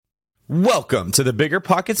Welcome to the Bigger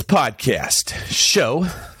Pockets Podcast, show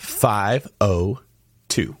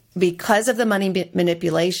 502. Because of the money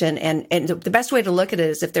manipulation, and the best way to look at it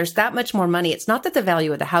is if there's that much more money, it's not that the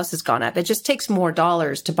value of the house has gone up. It just takes more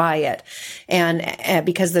dollars to buy it. And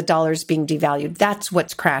because the dollar is being devalued, that's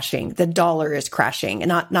what's crashing. The dollar is crashing, and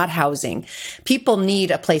not housing. People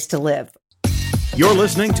need a place to live. You're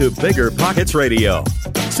listening to Bigger Pockets Radio,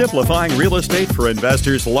 simplifying real estate for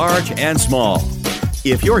investors large and small.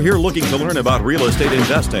 If you're here looking to learn about real estate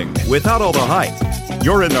investing without all the hype,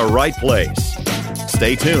 you're in the right place.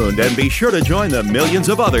 Stay tuned and be sure to join the millions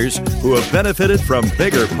of others who have benefited from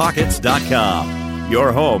BiggerPockets.com,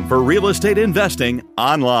 your home for real estate investing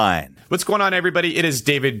online. What's going on, everybody? It is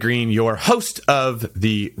David Green, your host of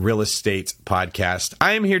the Real Estate Podcast.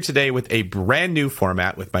 I am here today with a brand new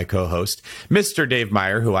format with my co-host, Mr. Dave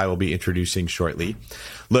Meyer, who I will be introducing shortly.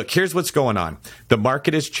 Look, here's what's going on. The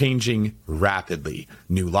market is changing rapidly.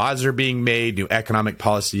 New laws are being made, new economic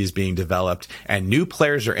policy is being developed, and new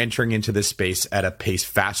players are entering into this space at a pace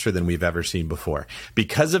faster than we've ever seen before.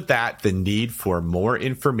 Because of that, the need for more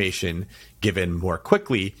information given more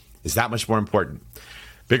quickly is that much more important.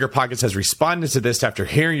 Bigger Pockets has responded to this after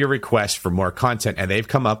hearing your request for more content, and they've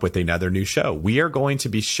come up with another new show. We are going to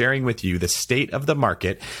be sharing with you the state of the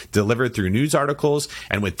market delivered through news articles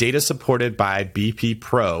and with data supported by BP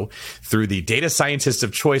Pro through the data scientist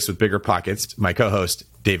of choice with Bigger Pockets, my co-host,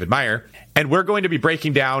 David Meyer. And we're going to be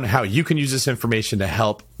breaking down how you can use this information to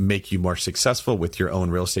help make you more successful with your own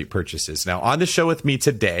real estate purchases. Now, on the show with me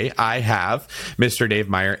today, I have Mr. Dave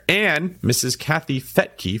Meyer and Mrs. Kathy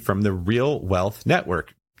Fettke from the Real Wealth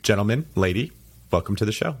Network. Gentlemen, lady, welcome to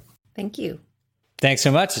the show. Thank you. Thanks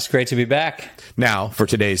so much. It's great to be back. Now, for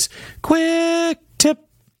today's quick tip.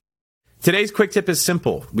 Today's quick tip is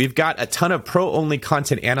simple. We've got a ton of pro-only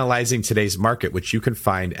content analyzing today's market, which you can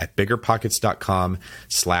find at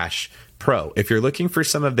biggerpockets.com/pro. If you're looking for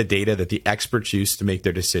some of the data that the experts use to make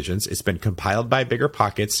their decisions, it's been compiled by Bigger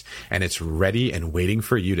Pockets, and it's ready and waiting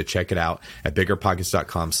for you to check it out at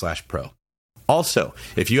biggerpockets.com/pro. Also,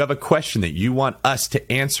 if you have a question that you want us to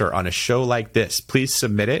answer on a show like this, please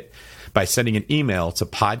submit it by sending an email to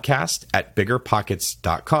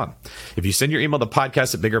podcast@biggerpockets.com. If you send your email to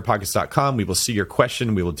podcast@biggerpockets.com, we will see your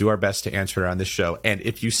question. We will do our best to answer it on this show. And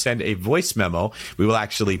if you send a voice memo, we will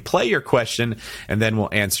actually play your question and then we'll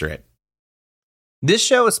answer it. This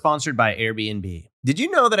show is sponsored by Airbnb. Did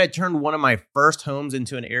you know that I turned one of my first homes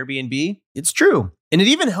into an Airbnb? It's true. And it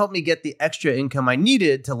even helped me get the extra income I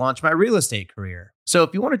needed to launch my real estate career. So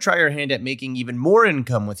if you want to try your hand at making even more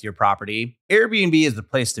income with your property, Airbnb is the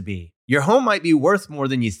place to be. Your home might be worth more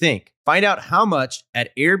than you think. Find out how much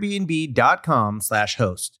at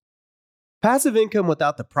airbnb.com/host. Passive income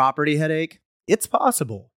without the property headache? It's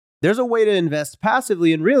possible. There's a way to invest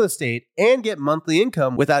passively in real estate and get monthly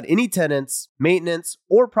income without any tenants, maintenance,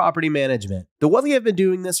 or property management. The Wealthy have been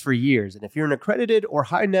doing this for years, and if you're an accredited or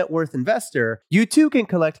high net worth investor, you too can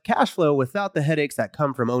collect cash flow without the headaches that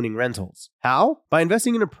come from owning rentals. How? By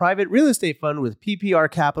investing in a private real estate fund with PPR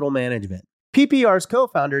Capital Management. PPR's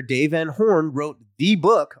co-founder, Dave Van Horn, wrote the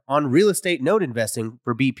book on real estate note investing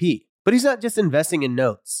for BP. But he's not just investing in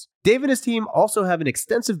notes. Dave and his team also have an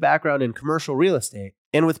extensive background in commercial real estate.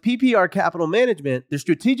 And with PPR Capital Management, they're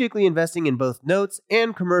strategically investing in both notes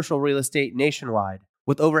and commercial real estate nationwide.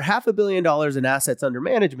 With over $500 million in assets under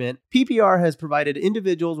management, PPR has provided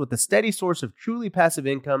individuals with a steady source of truly passive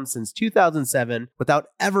income since 2007 without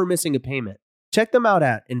ever missing a payment. Check them out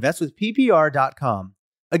at investwithppr.com.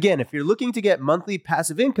 Again, if you're looking to get monthly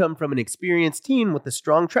passive income from an experienced team with a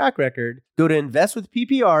strong track record, go to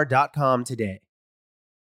investwithppr.com today.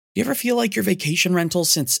 You ever feel like your vacation rental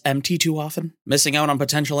sits empty too often? Missing out on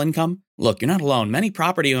potential income? Look, you're not alone. Many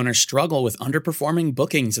property owners struggle with underperforming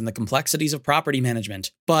bookings and the complexities of property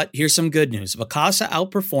management. But here's some good news. Vacasa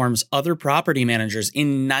outperforms other property managers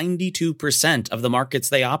in 92% of the markets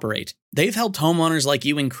they operate. They've helped homeowners like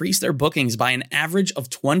you increase their bookings by an average of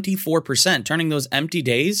 24%, turning those empty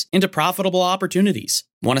days into profitable opportunities.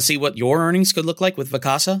 Want to see what your earnings could look like with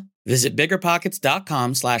Vacasa? Visit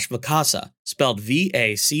biggerpockets.com/Vacasa, spelled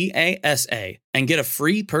VACASA, and get a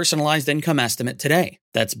free personalized income estimate today.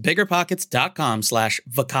 That's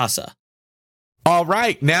biggerpockets.com/Vacasa. All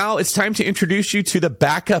right, now it's time to introduce you to the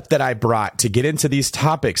backup that I brought to get into these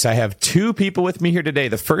topics. I have two people with me here today.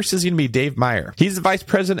 The first is going to be Dave Meyer. He's the Vice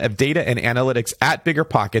President of Data and Analytics at Bigger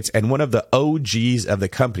Pockets and one of the OGs of the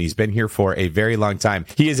company. He's been here for a very long time.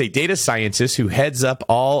 He is a data scientist who heads up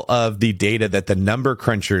all of the data that the number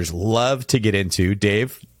crunchers love to get into.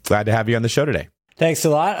 Dave, glad to have you on the show today. Thanks a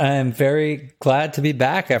lot. I'm very glad to be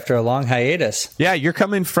back after a long hiatus. Yeah, you're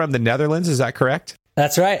coming from the Netherlands, is that correct?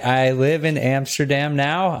 That's right. I live in Amsterdam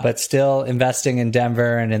now, but still investing in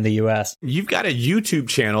Denver and in the US. You've got a YouTube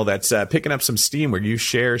channel that's picking up some steam where you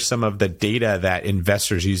share some of the data that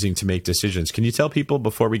investors are using to make decisions. Can you tell people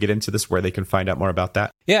before we get into this where they can find out more about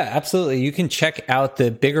that? Yeah, absolutely. You can check out the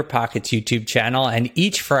Bigger Pockets YouTube channel. And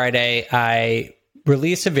each Friday, I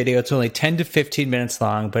release a video. It's only 10 to 15 minutes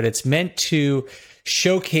long, but it's meant to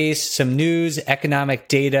showcase some news, economic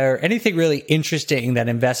data, or anything really interesting that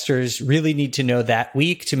investors really need to know that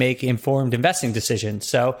week to make informed investing decisions.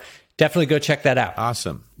 So definitely go check that out.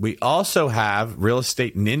 Awesome. We also have real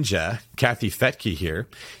estate ninja, Kathy Fettke here.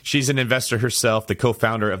 She's an investor herself, the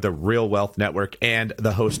co-founder of the Real Wealth Network and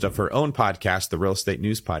the host of her own podcast, the Real Estate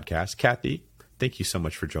News Podcast. Kathy, thank you so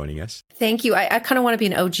much for joining us. Thank you. I kind of want to be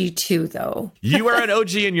an OG too, though. You are an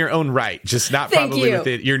OG in your own right, just not probably with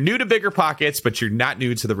it. You're new to Bigger Pockets, but you're not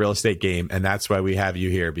new to the real estate game. And that's why we have you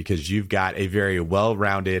here, because you've got a very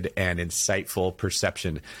well-rounded and insightful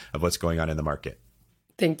perception of what's going on in the market.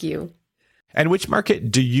 Thank you. And which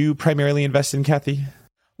market do you primarily invest in, Kathy?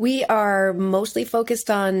 We are mostly focused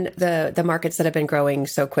on the markets that have been growing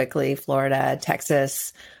so quickly, Florida,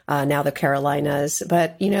 Texas, now the Carolinas.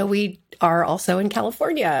 But, we are also in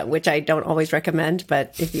California, which I don't always recommend.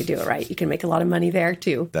 But if you do it right, you can make a lot of money there,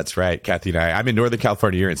 too. That's right. Kathy and I'm in Northern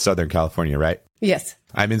California. You're in Southern California, right? Yes.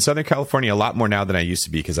 I'm in Southern California a lot more now than I used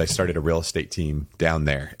to be because I started a real estate team down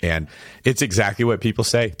there. And it's exactly what people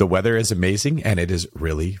say. The weather is amazing and it is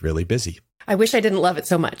really, really busy. I wish I didn't love it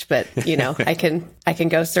so much, but I can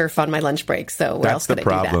go surf on my lunch break. So where else could I do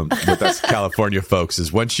that? That's the problem with us California folks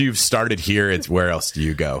is once you've started here, it's where else do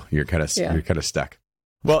you go? You're kind of stuck.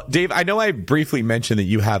 Well, Dave, I know I briefly mentioned that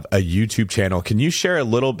you have a YouTube channel. Can you share a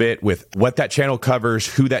little bit with what that channel covers,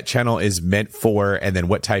 who that channel is meant for, and then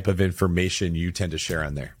what type of information you tend to share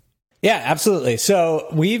on there? Yeah, absolutely. So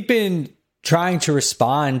we've been trying to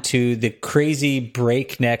respond to the crazy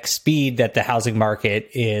breakneck speed that the housing market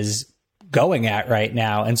is going at right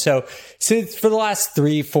now. And so since for the last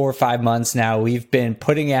 3, 4, 5 months now, we've been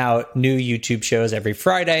putting out new YouTube shows every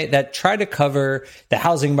Friday that try to cover the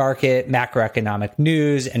housing market, macroeconomic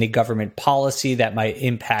news, any government policy that might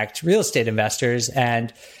impact real estate investors.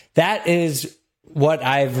 And that is what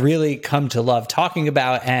I've really come to love talking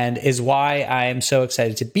about and is why I am so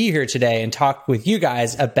excited to be here today and talk with you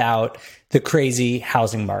guys about the crazy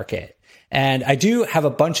housing market. And I do have a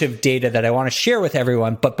bunch of data that I want to share with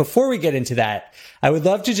everyone. But before we get into that, I would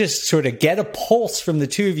love to just sort of get a pulse from the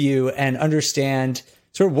two of you and understand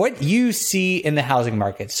sort of what you see in the housing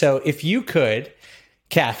market. So if you could,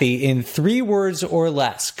 Kathy, in 3 words or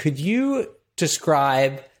less, could you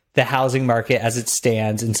describe the housing market as it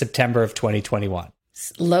stands in September of 2021?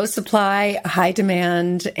 Low supply, high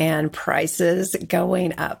demand, and prices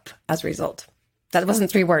going up as a result. That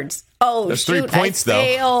wasn't 3 words. Oh, there's shoot, 3 points,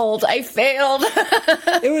 I failed.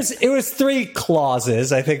 It was 3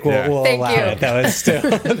 clauses. I think we'll allow it.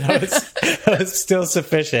 That was still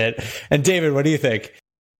sufficient. And David, what do you think?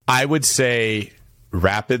 I would say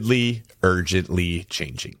rapidly, urgently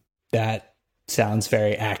changing. That sounds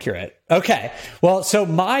very accurate. Okay. Well, so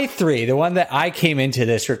my 3, the one that I came into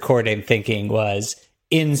this recording thinking was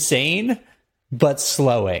insane, but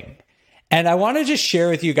slowing. And I want to just share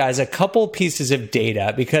with you guys a couple pieces of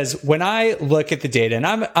data, because when I look at the data, and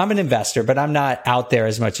I'm an investor, but I'm not out there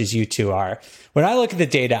as much as you two are. When I look at the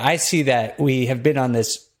data, I see that we have been on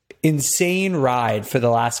this insane ride for the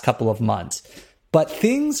last couple of months, but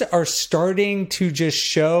things are starting to just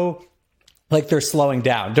show like they're slowing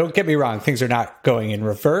down. Don't get me wrong. Things are not going in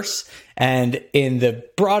reverse. And in the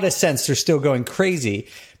broadest sense, they're still going crazy.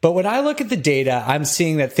 But when I look at the data, I'm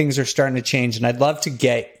seeing that things are starting to change. And I'd love to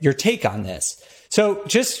get your take on this. So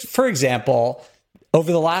just for example,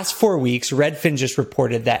 over the last 4 weeks, Redfin just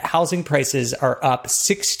reported that housing prices are up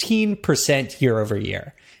 16% year over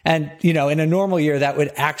year. And, in a normal year, that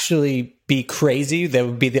would actually be crazy. That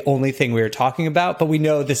would be the only thing we were talking about. But we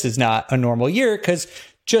know this is not a normal year because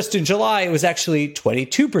just in July, it was actually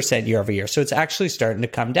 22% year over year. So it's actually starting to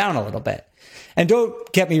come down a little bit. And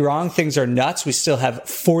don't get me wrong, things are nuts. We still have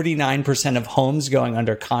 49% of homes going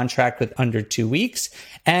under contract with under 2 weeks,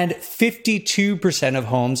 and 52% of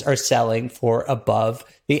homes are selling for above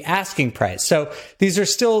the asking price. So these are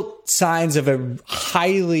still signs of a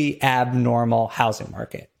highly abnormal housing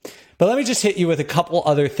market. But let me just hit you with a couple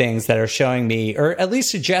other things that are showing me, or at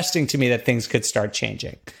least suggesting to me, that things could start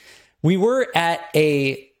changing. We were at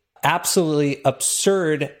a absolutely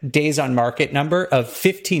absurd days on market number of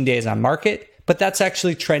 15 days on market, but that's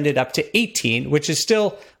actually trended up to 18, which is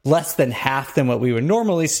still less than half than what we would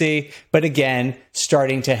normally see, but again,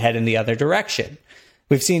 starting to head in the other direction.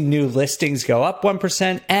 We've seen new listings go up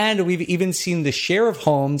 1%, and we've even seen the share of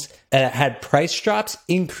homes that had price drops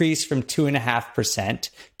increase from 2.5%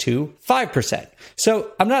 to 5%.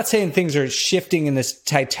 So I'm not saying things are shifting in this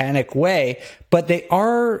titanic way, but they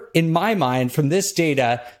are, in my mind, from this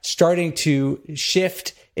data, starting to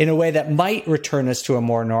shift in a way that might return us to a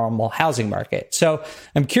more normal housing market. So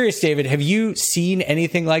I'm curious, David, have you seen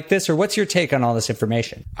anything like this, or what's your take on all this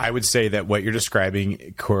information? I would say that what you're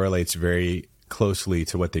describing correlates very closely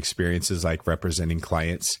to what the experience is like representing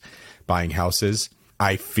clients buying houses.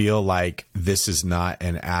 I feel like this is not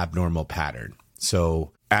an abnormal pattern.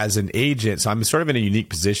 So as an agent, so I'm sort of in a unique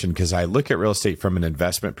position because I look at real estate from an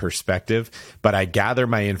investment perspective, but I gather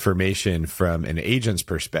my information from an agent's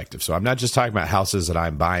perspective. So I'm not just talking about houses that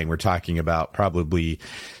I'm buying. We're talking about probably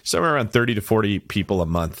somewhere around 30 to 40 people a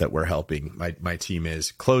month that we're helping. My team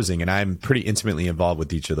is closing, and I'm pretty intimately involved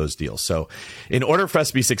with each of those deals. So in order for us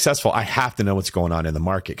to be successful, I have to know what's going on in the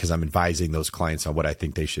market because I'm advising those clients on what I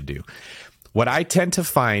think they should do. What I tend to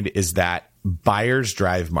find is that buyers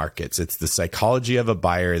drive markets. It's the psychology of a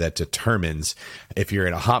buyer that determines if you're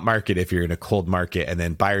in a hot market, if you're in a cold market, and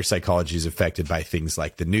then buyer psychology is affected by things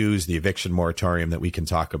like the news, the eviction moratorium that we can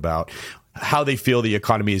talk about, how they feel the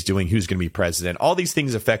economy is doing, who's going to be president. All these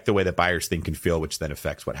things affect the way that buyers think and feel, which then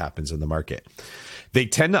affects what happens in the market. They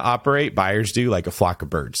tend to operate, buyers do, like a flock of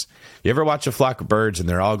birds. You ever watch a flock of birds and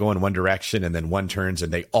they're all going one direction and then one turns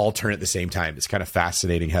and they all turn at the same time? It's kind of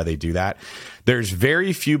fascinating how they do that. There's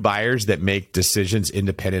very few buyers that make decisions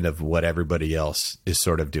independent of what everybody else is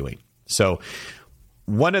sort of doing. So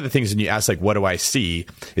one of the things when you ask, like, what do I see,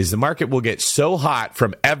 is the market will get so hot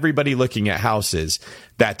from everybody looking at houses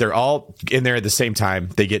that they're all in there at the same time.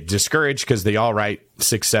 They get discouraged because they all write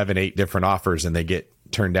 6, 7, 8 different offers and they get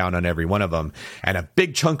turned down on every one of them. And a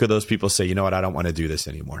big chunk of those people say, you know what, I don't want to do this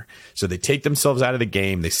anymore. So they take themselves out of the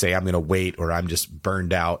game. They say, I'm going to wait, or I'm just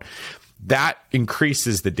burned out. That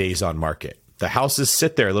increases the days on market. The houses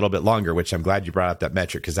sit there a little bit longer, which I'm glad you brought up that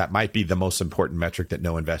metric, because that might be the most important metric that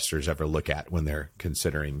no investors ever look at when they're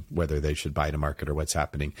considering whether they should buy in a market or what's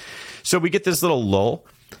happening. So we get this little lull,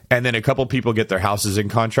 and then a couple people get their houses in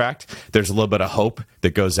contract. There's a little bit of hope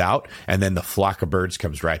that goes out, and then the flock of birds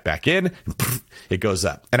comes right back in. And poof, it goes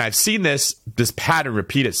up. And I've seen this pattern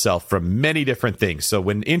repeat itself from many different things. So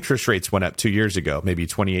when interest rates went up 2 years ago, maybe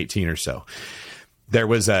 2018 or so, there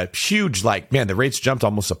was a huge, the rates jumped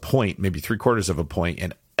almost a point, maybe 3/4 of a point,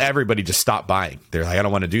 and everybody just stopped buying. They're like, I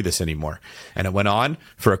don't want to do this anymore. And it went on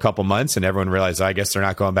for a couple months, and everyone realized, I guess they're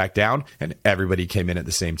not going back down, and everybody came in at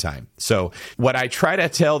the same time. So what I try to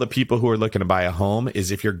tell the people who are looking to buy a home is,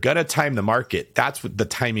 if you're going to time the market, that's what the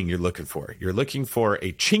timing you're looking for. You're looking for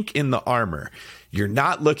a chink in the armor. You're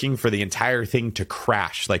not looking for the entire thing to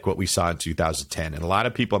crash like what we saw in 2010. And a lot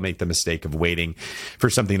of people make the mistake of waiting for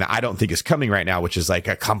something that I don't think is coming right now, which is like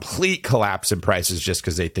a complete collapse in prices just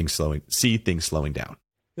because they see things slowing down.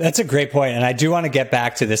 That's a great point. And I do want to get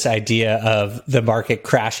back to this idea of the market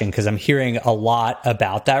crashing, because I'm hearing a lot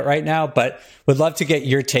about that right now, but would love to get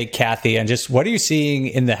your take, Kathy, on just what are you seeing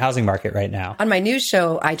in the housing market right now? On my news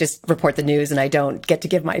show, I just report the news and I don't get to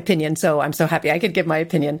give my opinion. So I'm so happy I could give my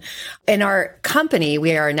opinion. In our company,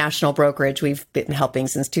 we are a national brokerage. We've been helping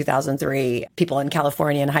since 2003 people in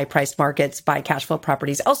California and high priced markets buy cash flow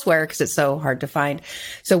properties elsewhere because it's so hard to find.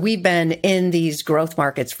 So we've been in these growth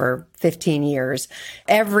markets for 15 years.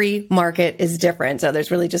 Every market is different. So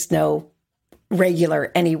there's really just no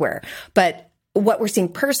regular anywhere. But what we're seeing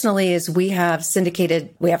personally is we have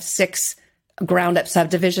 6 ground up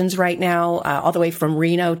subdivisions right now, all the way from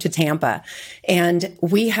Reno to Tampa. And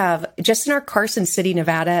we have, just in our Carson City,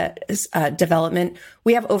 Nevada development,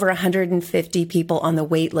 we have over 150 people on the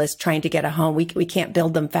wait list trying to get a home. We can't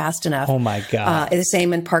build them fast enough. Oh my God. The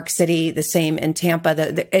same in Park City, the same in Tampa.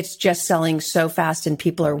 It's just selling so fast and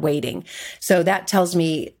people are waiting. So that tells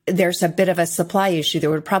me there's a bit of a supply issue. There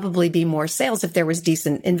would probably be more sales if there was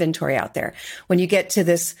decent inventory out there. When you get to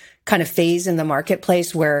this kind of phase in the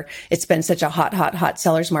marketplace where it's been such a hot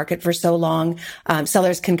seller's market for so long,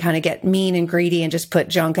 sellers can kind of get mean and greedy and just put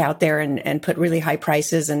junk out there and put really high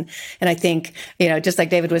prices. And I think, just like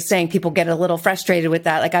David was saying, people get a little frustrated with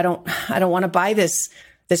that. Like, I don't want to buy this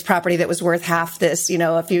property that was worth half this,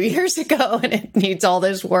 a few years ago, and it needs all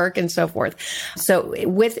this work and so forth. So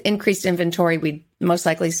with increased inventory, we most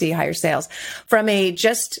likely see higher sales. From a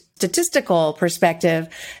just statistical perspective,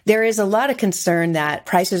 there is a lot of concern that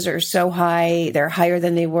prices are so high. They're higher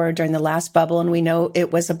than they were during the last bubble. And we know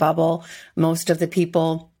it was a bubble. Most of the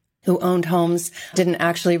people who owned homes didn't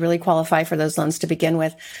actually really qualify for those loans to begin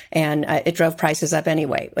with. And it drove prices up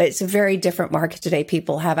anyway. It's a very different market today.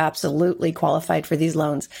 People have absolutely qualified for these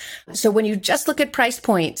loans. So when you just look at price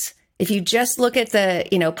points, If you just look at the,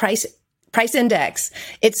 price index,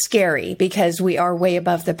 it's scary because we are way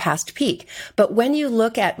above the past peak. But when you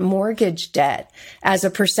look at mortgage debt as a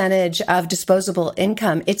percentage of disposable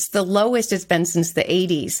income, it's the lowest it's been since the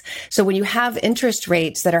 80s. So when you have interest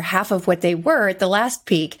rates that are half of what they were at the last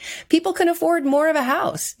peak, people can afford more of a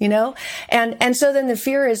house, And so then the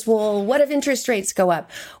fear is, well, what if interest rates go up?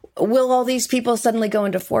 Will all these people suddenly go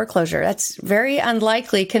into foreclosure? That's very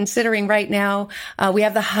unlikely, considering right now we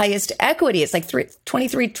have the highest equity. It's like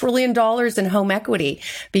 $23 trillion in home equity,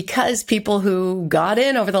 because people who got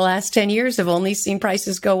in over the last 10 years have only seen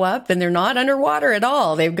prices go up, and they're not underwater at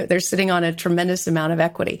all. They're sitting on a tremendous amount of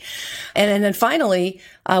equity. And then finally,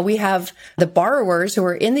 we have the borrowers who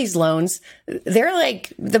are in these loans. They're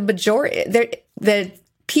like the majority. The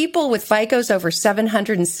people with FICOs over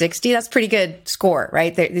 760, that's pretty good score,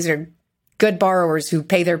 right? These are good borrowers who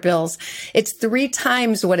pay their bills. It's 3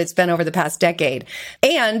 times what it's been over the past decade.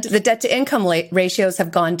 And the debt to income ratios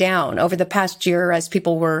have gone down over the past year as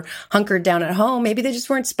people were hunkered down at home. Maybe they just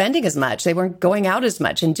weren't spending as much. They weren't going out as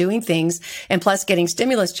much and doing things, and plus getting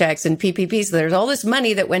stimulus checks and PPP. So there's all this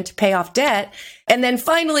money that went to pay off debt. And then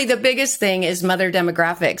finally, the biggest thing is mother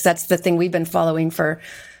demographics. That's the thing we've been following for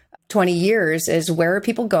 20 years, is where are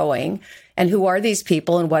people going and who are these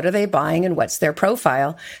people and what are they buying and what's their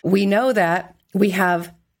profile. We know that we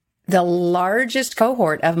have the largest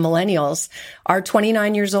cohort of millennials are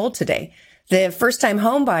 29 years old today. The first time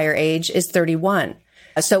home buyer age is 31.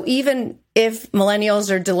 So even if millennials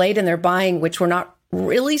are delayed in their buying, which we're not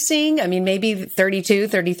really seeing, I mean, maybe 32,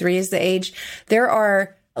 33 is the age. There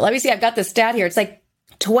are, let me see, I've got the stat here. It's like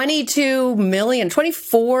 24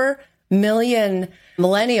 million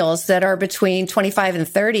millennials that are between 25 and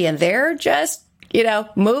 30, and they're just,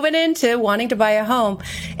 moving into wanting to buy a home.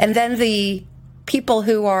 And then the people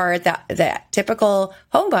who are at that typical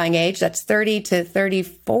home buying age, that's 30 to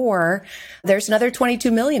 34, there's another 22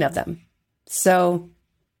 million of them. So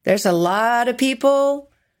there's a lot of people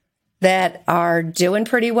that are doing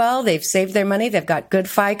pretty well. They've saved their money. They've got good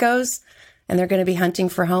FICOs, and they're going to be hunting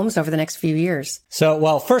for homes over the next few years. So,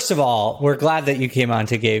 well, first of all, we're glad that you came on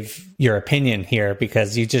to give your opinion here,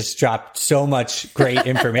 because you just dropped so much great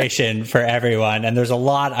information for everyone. And there's a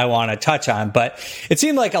lot I want to touch on. But it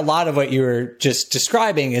seemed like a lot of what you were just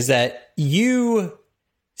describing is that you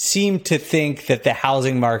seem to think that the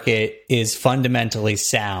housing market is fundamentally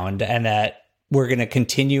sound and that we're going to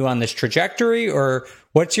continue on this trajectory. Or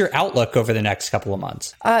what's your outlook over the next couple of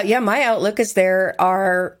months? My outlook is the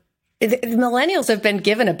millennials have been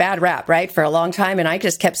given a bad rap, right, for a long time. And I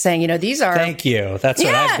just kept saying, these are... Thank you. That's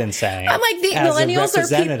what I've been saying. I'm like, the millennials are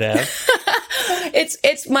people.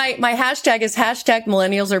 It's my hashtag is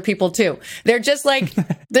 #millennials are people too. They're just like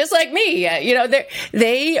me.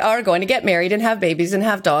 They are going to get married and have babies and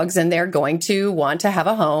have dogs, and they're going to want to have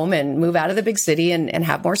a home and move out of the big city and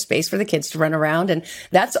have more space for the kids to run around. And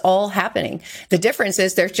that's all happening. The difference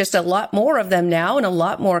is there's just a lot more of them now and a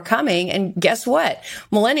lot more coming. And guess what?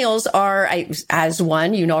 Millennials are, as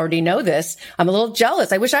one, you already know this, I'm a little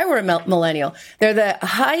jealous. I wish I were a millennial. They're the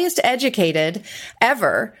highest educated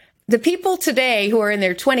ever. The people today who are in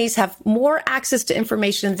their 20s have more access to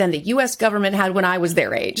information than the U.S. government had when I was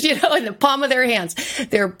their age, in the palm of their hands.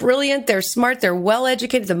 They're brilliant. They're smart. They're well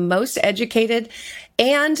educated, the most educated.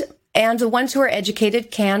 And the ones who are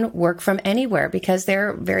educated can work from anywhere because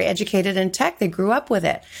they're very educated in tech. They grew up with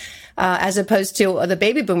it. As opposed to the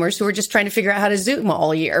baby boomers who are just trying to figure out how to Zoom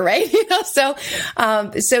all year, right? So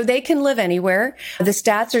they can live anywhere. The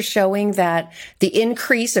stats are showing that the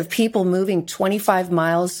increase of people moving 25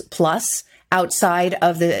 miles plus outside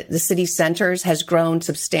of the city centers has grown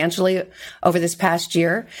substantially over this past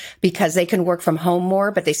year because they can work from home more,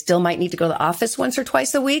 but they still might need to go to the office once or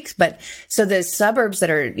twice a week. But so the suburbs that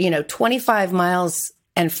are, 25 miles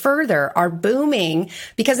and further are booming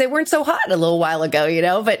because they weren't so hot a little while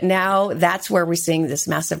ago, but now that's where we're seeing this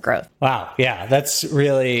massive growth. Wow. Yeah, that's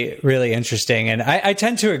really, really interesting. And I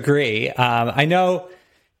tend to agree. I know,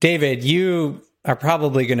 David, you are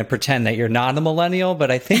probably going to pretend that you're not a millennial,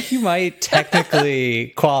 but I think you might technically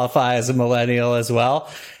qualify as a millennial as well.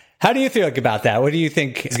 How do you feel about that? What do you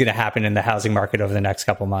think is going to happen in the housing market over the next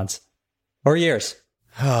couple months or years?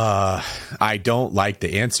 I don't like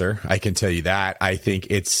the answer. I can tell you that. I think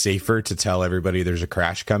it's safer to tell everybody there's a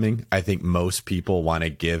crash coming. I think most people want to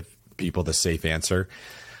give people the safe answer.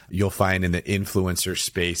 You'll find in the influencer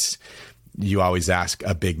space, you always ask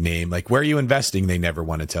a big name, like, where are you investing? They never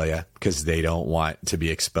want to tell you because they don't want to be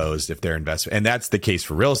exposed if they're investing. And that's the case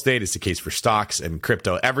for real estate. It's the case for stocks and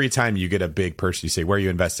crypto. Every time you get a big person, you say, where are you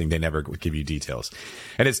investing? They never give you details.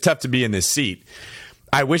 And it's tough to be in this seat.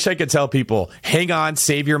 I wish I could tell people, hang on,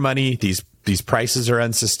 save your money. These these prices are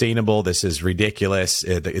unsustainable. This is ridiculous.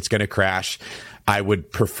 It's going to crash. I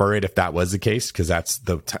would prefer it if that was the case, because that's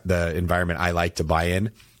the environment I like to buy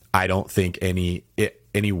in. I don't think any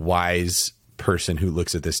wise person who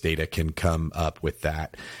looks at this data can come up with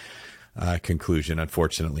that conclusion,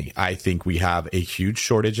 unfortunately. I think we have a huge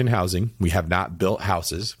shortage in housing. We have not built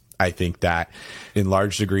houses. I think that in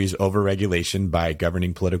large degrees, overregulation by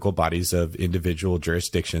governing political bodies of individual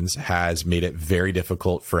jurisdictions has made it very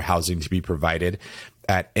difficult for housing to be provided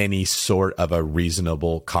at any sort of a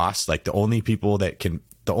reasonable cost. Like the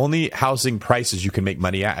only housing prices you can make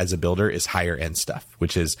money at as a builder is higher end stuff,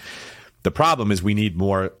 which is the problem. Is we need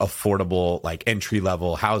more affordable, like entry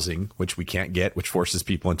level housing, which we can't get, which forces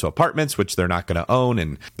people into apartments, which they're not going to own.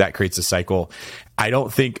 And that creates a cycle. I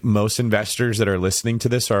don't think most investors that are listening to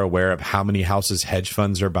this are aware of how many houses hedge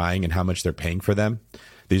funds are buying and how much they're paying for them.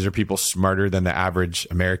 These are people smarter than the average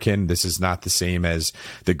American. This is not the same as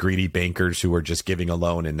the greedy bankers who were just giving a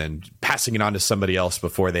loan and then passing it on to somebody else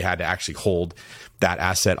before they had to actually hold that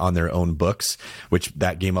asset on their own books, which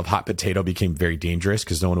that game of hot potato became very dangerous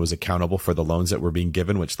because no one was accountable for the loans that were being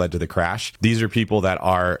given, which led to the crash. These are people that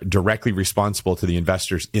are directly responsible to the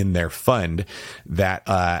investors in their fund that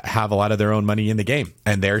have a lot of their own money in the game.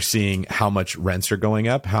 And they're seeing how much rents are going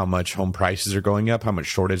up, how much home prices are going up, how much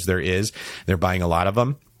shortage there is. They're buying a lot of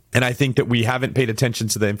them. And I think that we haven't paid attention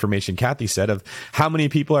to the information Kathy said of how many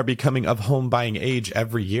people are becoming of home buying age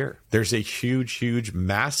every year. There's a huge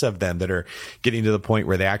mass of them that are getting to the point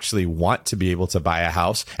where they actually want to be able to buy a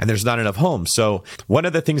house, and there's not enough homes. So one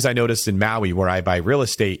of the things I noticed in Maui, where I buy real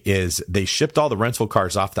estate, is they shipped all the rental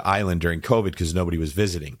cars off the island during COVID because nobody was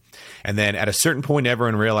visiting. And then at a certain point,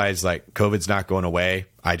 everyone realized like COVID's not going away.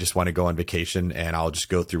 I just want to go on vacation and I'll just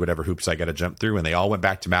go through whatever hoops I got to jump through. And they all went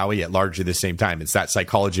back to Maui at largely the same time. It's that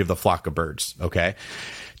psychology of the flock of birds. Okay.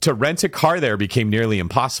 To rent a car there became nearly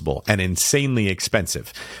impossible and insanely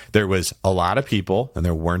expensive. There was a lot of people and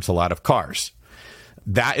there weren't a lot of cars.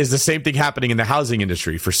 That is the same thing happening in the housing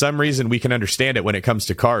industry. For some reason, we can understand it when it comes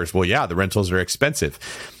to cars. Well, yeah, the rentals are expensive.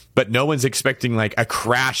 But no one's expecting like a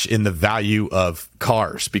crash in the value of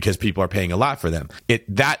cars because people are paying a lot for them.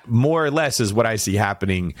 That more or less is what I see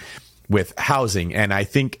happening with housing. And I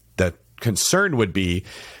think the concern would be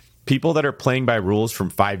people that are playing by rules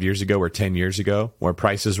from 5 years ago or 10 years ago, where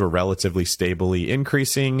prices were relatively stably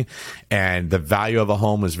increasing and the value of a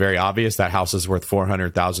home was very obvious. That house is worth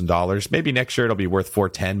 $400,000. Maybe next year it'll be worth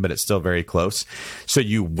 $410,000, but it's still very close. So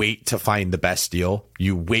you wait to find the best deal.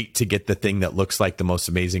 You wait to get the thing that looks like the most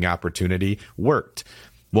amazing opportunity. Worked.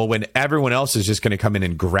 Well, when everyone else is just going to come in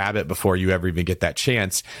and grab it before you ever even get that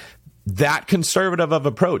chance, that conservative of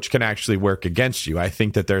approach can actually work against you. I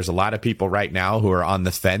think that there's a lot of people right now who are on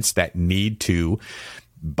the fence that need to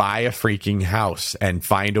buy a freaking house and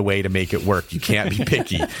find a way to make it work. You can't be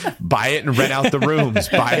picky. Buy it and rent out the rooms.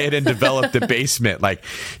 Buy it and develop the basement. Like,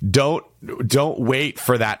 don't wait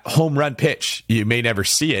for that home run pitch. You may never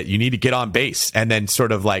see it. You need to get on base. And then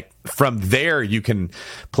sort of like from there, you can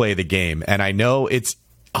play the game. And I know it's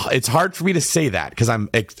hard for me to say that because I'm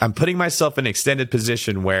putting myself in an extended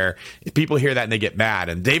position where people hear that and they get mad.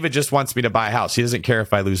 And David just wants me to buy a house. He doesn't care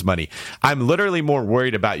if I lose money. I'm literally more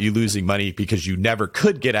worried about you losing money because you never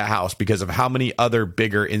could get a house because of how many other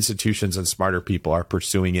bigger institutions and smarter people are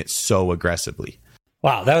pursuing it so aggressively.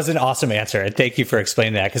 Wow, that was an awesome answer. And thank you for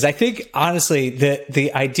explaining that. Because I think, honestly,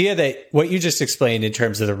 the idea that what you just explained in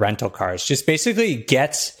terms of the rental cars just basically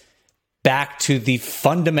gets back to the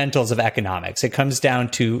fundamentals of economics. It comes down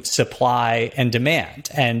to supply and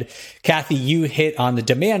demand. And Kathy, you hit on the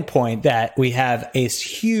demand point that we have a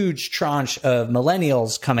huge tranche of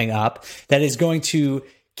millennials coming up that is going to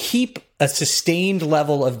keep a sustained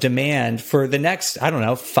level of demand for the next,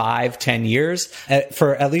 5-10 years,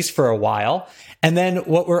 for at least for a while. And then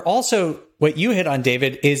what you hit on,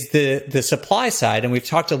 David, is the supply side. And we've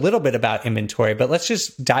talked a little bit about inventory, but let's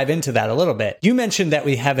just dive into that a little bit. You mentioned that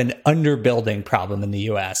we have an underbuilding problem in the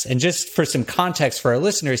US. And just for some context for our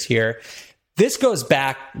listeners here, this goes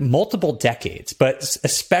back multiple decades, but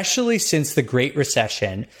especially since the Great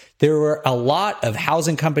Recession, there were a lot of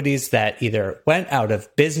housing companies that either went out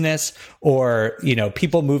of business or,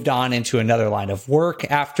 people moved on into another line of work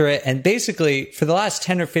after it. And basically, for the last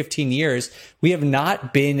 10 or 15 years, we have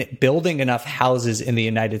not been building enough houses in the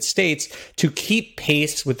United States to keep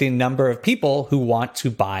pace with the number of people who want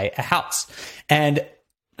to buy a house. And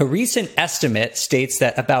a recent estimate states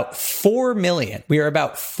that we are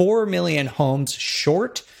about 4 million homes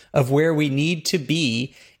short of where we need to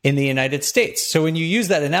be in the United States. So when you use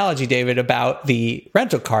that analogy, David, about the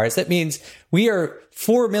rental cars, that means we are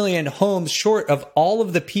 4 million homes short of all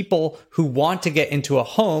of the people who want to get into a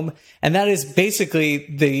home. And that is basically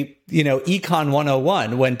the, Econ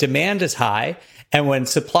 101. When demand is high and when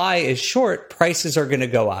supply is short, prices are going to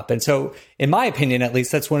go up. And so in my opinion, at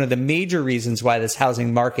least, that's one of the major reasons why this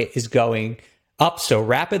housing market is going up so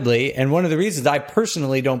rapidly. And one of the reasons I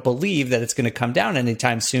personally don't believe that it's going to come down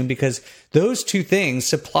anytime soon, because those two things,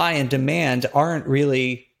 supply and demand, aren't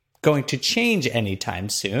really going to change anytime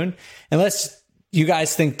soon. Unless you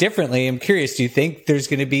guys think differently. I'm curious, do you think there's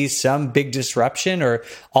going to be some big disruption, or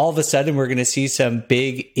all of a sudden we're going to see some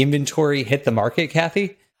big inventory hit the market,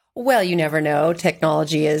 Kathy? Well, you never know.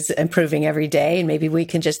 Technology is improving every day, and maybe we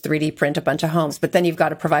can just 3D print a bunch of homes, but then you've got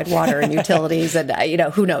to provide water and utilities and,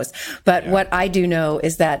 who knows. But what I do know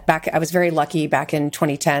is that I was very lucky back in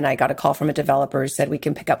 2010, I got a call from a developer who said, we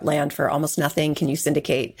can pick up land for almost nothing. Can you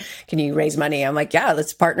syndicate? Can you raise money? I'm like, yeah,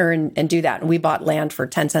 let's partner and do that. And we bought land for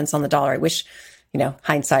 10 cents on the dollar. I wish,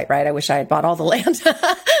 hindsight, right? I wish I had bought all the land.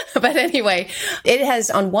 But anyway,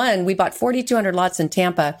 we bought 4,200 lots in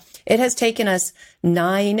Tampa. It has taken us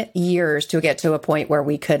 9 years to get to a point where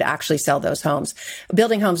we could actually sell those homes.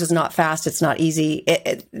 Building homes is not fast. It's not easy.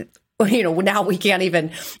 Now we can't even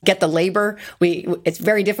get the labor. It's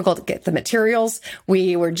very difficult to get the materials.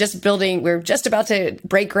 We were just about to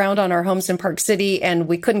break ground on our homes in Park City, and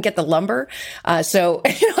we couldn't get the lumber. So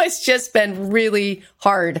it's just been really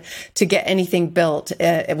hard to get anything built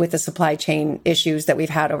with the supply chain issues that we've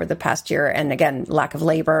had over the past year. And again, lack of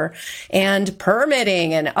labor and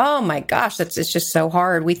permitting. And oh my gosh, it's just so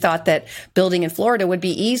hard. We thought that building in Florida would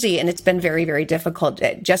be easy, and it's been very, very difficult.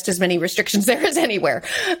 Just as many restrictions there as anywhere.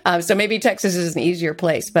 So maybe Texas is an easier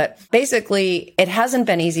place, but basically it hasn't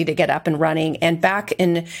been easy to get up and running. And back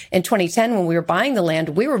in 2010, when we were buying the land,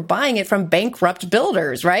 we were buying it from bankrupt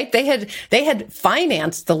builders, right? They had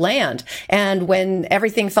financed the land. And when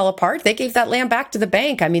everything fell apart, they gave that land back to the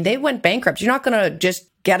bank. I mean, they went bankrupt. You're not going to just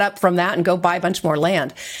get up from that and go buy a bunch more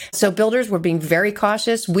land. So builders were being very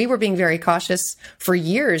cautious. We were being very cautious for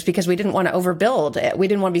years because we didn't want to overbuild. We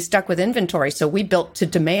didn't want to be stuck with inventory. So we built to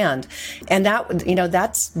demand. And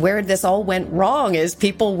that's where this all went wrong, is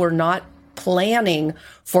people were not planning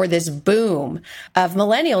for this boom of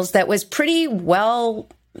millennials that was pretty well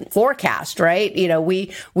forecast, right?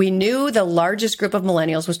 We knew the largest group of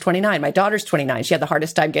millennials was 29. My daughter's 29. She had the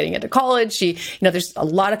hardest time getting into college. There's a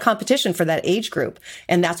lot of competition for that age group,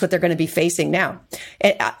 and that's what they're going to be facing now.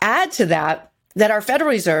 And add to that our Federal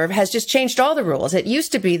Reserve has just changed all the rules. It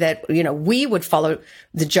used to be that, we would follow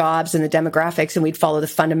the jobs and the demographics, and we'd follow the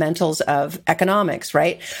fundamentals of economics,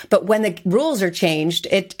 right? But when the rules are changed,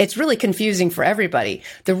 it's really confusing for everybody.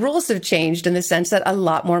 The rules have changed in the sense that a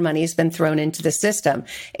lot more money has been thrown into the system,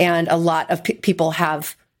 and a lot of people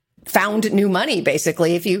have found new money,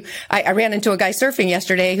 basically. I ran into a guy surfing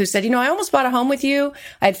yesterday who said, I almost bought a home with you.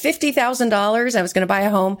 I had $50,000. I was going to buy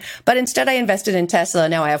a home, but instead I invested in Tesla.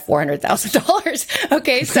 Now I have $400,000.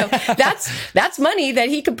 Okay. So that's money that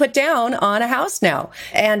he could put down on a house now,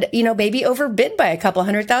 and, maybe overbid by a couple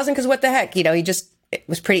 $100,000. Cause what the heck, it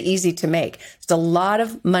was pretty easy to make. It's a lot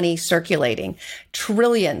of money circulating,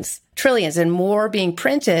 trillions and more being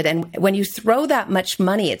printed. And when you throw that much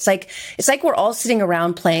money, it's like we're all sitting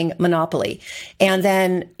around playing Monopoly. And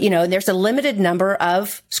then, there's a limited number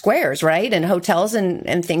of squares, right? And hotels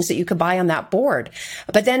and things that you could buy on that board.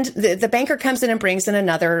 But then the banker comes in and brings in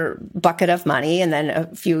another bucket of money. And then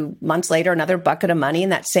a few months later, another bucket of money,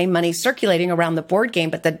 and that same money circulating around the board game.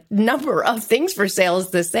 But the number of things for sale is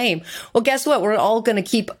the same. Well, guess what? We're all going to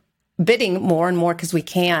keep bidding more and more because we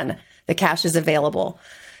can. The cash is available.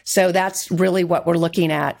 So that's really what we're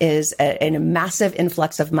looking at, is a massive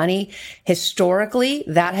influx of money. Historically,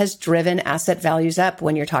 that has driven asset values up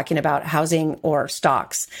when you're talking about housing or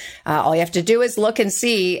stocks. All you have to do is look and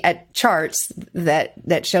see at charts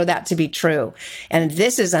that show that to be true. And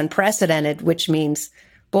this is unprecedented, which means,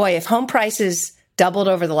 boy, if home prices doubled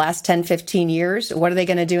over the last 10, 15 years, what are they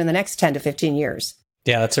going to do in the next 10 to 15 years?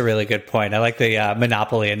 Yeah, that's a really good point. I like the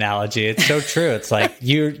Monopoly analogy. It's so true. It's like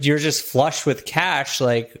you're just flush with cash.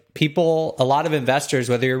 Like people, a lot of investors,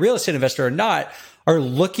 whether you're a real estate investor or not, are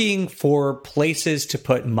looking for places to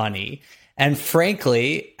put money. And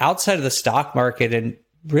frankly, outside of the stock market and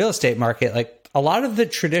real estate market, like a lot of the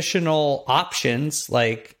traditional options,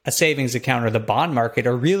 like a savings account or the bond market,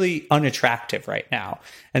 are really unattractive right now.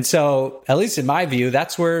 And so, at least in my view,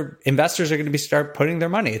 that's where investors are going to start putting their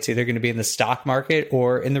money. It's either going to be in the stock market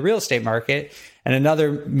or in the real estate market. And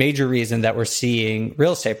another major reason that we're seeing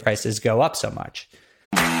real estate prices go up so much.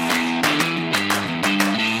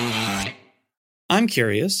 I'm I'm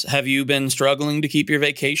curious, have you been struggling to keep your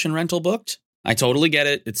vacation rental booked? I totally get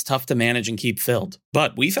it. It's tough to manage and keep filled.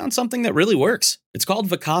 But we found something that really works. It's called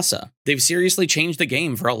Vacasa. They've seriously changed the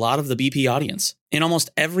game for a lot of the BP audience. In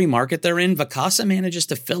almost every market they're in, Vacasa manages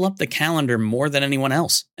to fill up the calendar more than anyone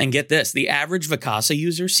else. And get this, the average Vacasa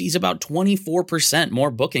user sees about 24%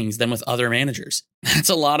 more bookings than with other managers. That's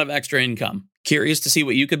a lot of extra income. Curious to see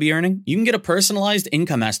what you could be earning? You can get a personalized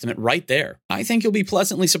income estimate right there. I think you'll be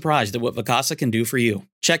pleasantly surprised at what Vacasa can do for you.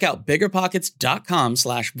 Check out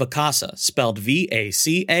biggerpockets.com/Vacasa, spelled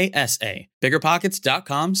Vacasa.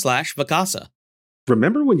 biggerpockets.com/Vacasa.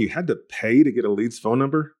 Remember when you had to pay to get a lead's phone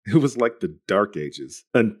number? It was like the dark ages,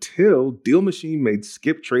 until Deal Machine made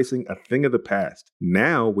skip tracing a thing of the past.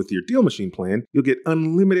 Now, with your Deal Machine plan, you'll get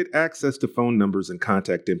unlimited access to phone numbers and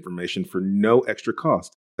contact information for no extra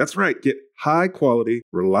cost. That's right, get high-quality,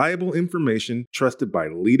 reliable information trusted by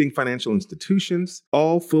leading financial institutions,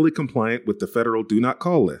 all fully compliant with the federal Do Not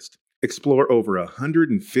Call list. Explore over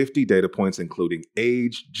 150 data points, including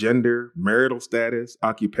age, gender, marital status,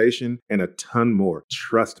 occupation, and a ton more.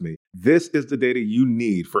 Trust me, this is the data you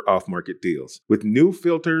need for off-market deals. With new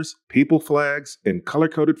filters, people flags, and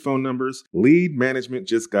color-coded phone numbers, lead management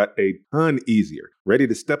just got a ton easier. Ready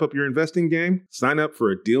to step up your investing game? Sign up for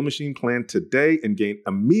a Deal Machine plan today and gain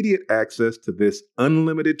immediate access to this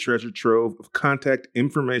unlimited treasure trove of contact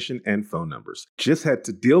information and phone numbers. Just head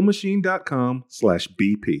to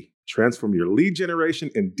DealMachine.com/BP. Transform your lead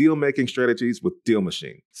generation and deal-making strategies with Deal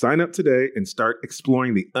Machine. Sign up today and start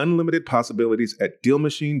exploring the unlimited possibilities at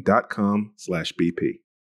DealMachine.com/BP.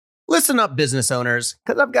 Listen up, business owners,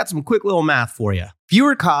 because I've got some quick little math for you.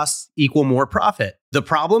 Fewer costs equal more profit. The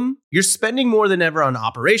problem? You're spending more than ever on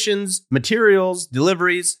operations, materials,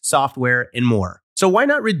 deliveries, software, and more. So why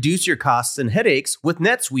not reduce your costs and headaches with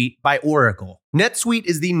NetSuite by Oracle? NetSuite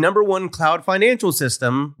is the #1 cloud financial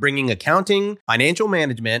system, bringing accounting, financial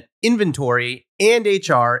management, inventory, and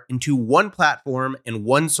HR into one platform and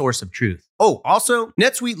one source of truth. Oh, also,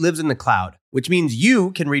 NetSuite lives in the cloud, which means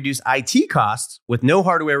you can reduce IT costs with no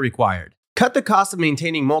hardware required. Cut the cost of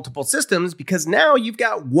maintaining multiple systems because now you've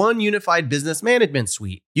got one unified business management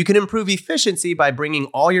suite. You can improve efficiency by bringing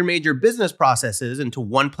all your major business processes into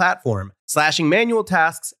one platform, slashing manual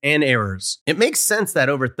tasks and errors. It makes sense that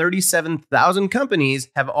over 37,000 companies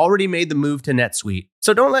have already made the move to NetSuite.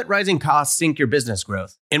 So don't let rising costs sink your business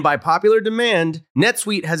growth. And by popular demand,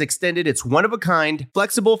 NetSuite has extended its one-of-a-kind,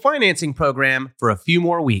 flexible financing program for a few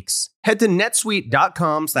more weeks. Head to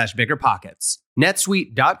netsuite.com/biggerpockets.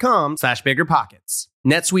 netsuite.com/biggerpockets.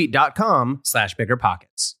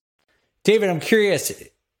 netsuite.com/biggerpockets. David, I'm curious,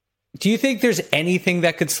 do you think there's anything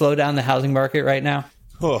that could slow down the housing market right now?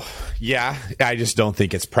 Oh, yeah. I just don't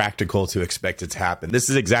think it's practical to expect it to happen. This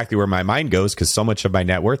is exactly where my mind goes because so much of my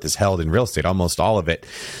net worth is held in real estate, almost all of it.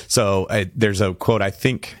 So there's a quote, I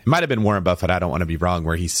think it might have been Warren Buffett, I don't want to be wrong,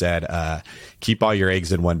 where he said, keep all your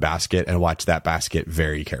eggs in one basket and watch that basket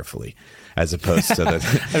very carefully. As opposed to the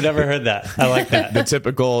I've never heard that. I like that. The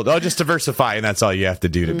typical, just diversify, and that's all you have to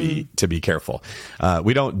do to be careful.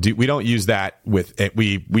 We don't use that with it.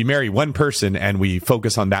 We marry one person and we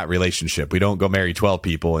focus on that relationship. We don't go marry 12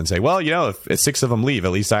 people and say, well, if 6 of them leave,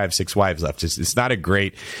 at least I have 6 wives left. It's not a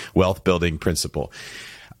great wealth building principle.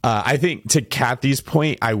 I think to Kathy's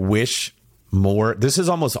point, I wish more. This is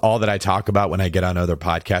almost all that I talk about when I get on other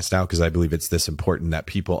podcasts now, because I believe it's this important that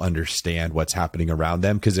people understand what's happening around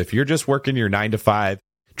them. Because if you're just working your 9 to 5,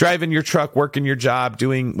 driving your truck, working your job,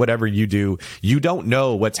 doing whatever you do, you don't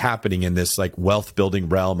know what's happening in this like wealth building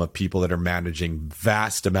realm of people that are managing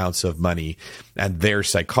vast amounts of money and their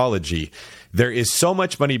psychology. There is so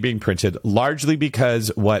much money being printed, largely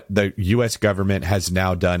because what the U.S. government has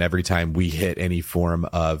now done every time we hit any form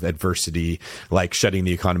of adversity, like shutting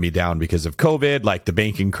the economy down because of COVID, like the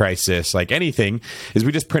banking crisis, like anything, is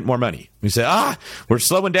we just print more money. We say, we're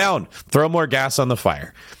slowing down, throw more gas on the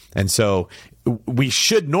fire. And so we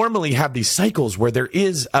should normally have these cycles where there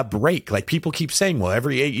is a break. Like people keep saying, well,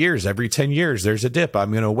 every 8 years, every 10 years, there's a dip.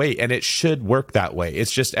 I'm going to wait. And it should work that way.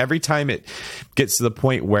 It's just every time it gets to the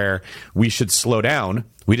point where we should slow down,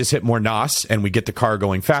 we just hit more NOS and we get the car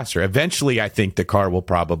going faster. Eventually, I think the car will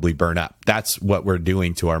probably burn up. That's what we're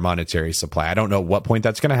doing to our monetary supply. I don't know what point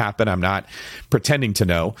that's going to happen. I'm not pretending to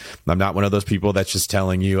know. I'm not one of those people that's just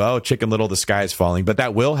telling you, oh, Chicken Little, the sky is falling. But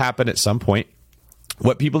that will happen at some point.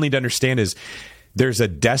 What people need to understand is there's a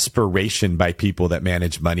desperation by people that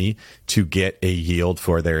manage money to get a yield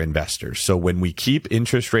for their investors. So when we keep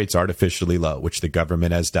interest rates artificially low, which the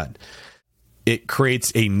government has done, it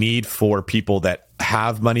creates a need for people that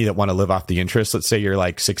have money that want to live off the interest. Let's say you're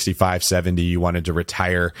like 65, 70, you wanted to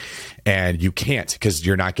retire and you can't because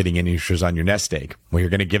you're not getting any interest on your nest egg. Well,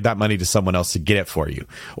 you're going to give that money to someone else to get it for you.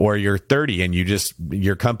 Or you're 30 and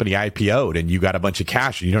your company IPO'd and you got a bunch of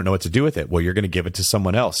cash and you don't know what to do with it. Well, you're going to give it to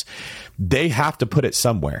someone else. They have to put it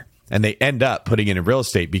somewhere. And they end up putting it in real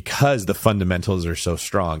estate because the fundamentals are so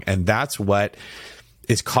strong. And that's what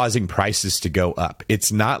is causing prices to go up.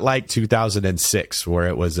 It's not like 2006 where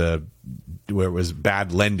it was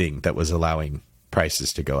bad lending that was allowing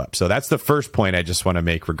prices to go up. So that's the first point I just want to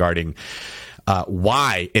make regarding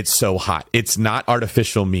why it's so hot. It's not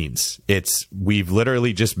artificial means. We've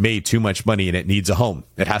literally just made too much money and it needs a home.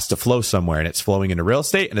 It has to flow somewhere, and it's flowing into real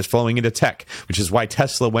estate and it's flowing into tech, which is why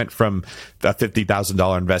Tesla went from a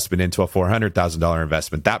 $50,000 investment into a $400,000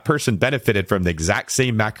 investment. That person benefited from the exact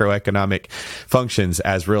same macroeconomic functions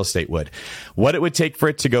as real estate would. What it would take for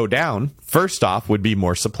it to go down, first off, would be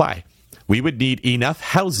more supply. We would need enough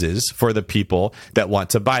houses for the people that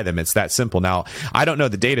want to buy them. It's that simple. Now, I don't know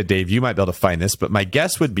the data, Dave. You might be able to find this, but my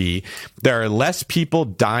guess would be there are less people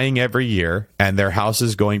dying every year and their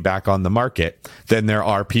houses going back on the market than there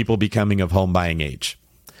are people becoming of home buying age.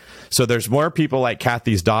 So there's more people like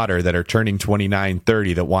Kathy's daughter that are turning 29,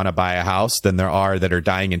 30 that want to buy a house than there are that are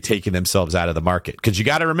dying and taking themselves out of the market. Because you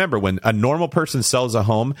got to remember, when a normal person sells a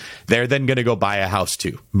home, they're then going to go buy a house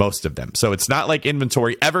too, most of them. So it's not like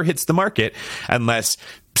inventory ever hits the market unless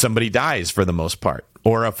somebody dies for the most part,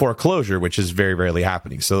 or a foreclosure, which is very rarely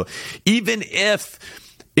happening. So even if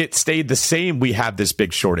it stayed the same, we have this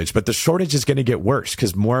big shortage, but the shortage is going to get worse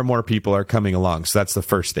because more and more people are coming along. So that's the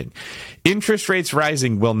first thing. Interest rates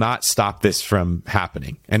rising will not stop this from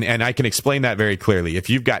happening. And I can explain that very clearly. If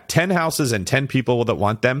you've got 10 houses and 10 people that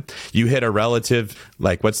want them, you hit a relative,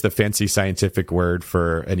 like, what's the fancy scientific word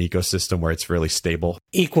for an ecosystem where it's really stable?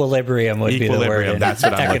 Equilibrium would be the word. That's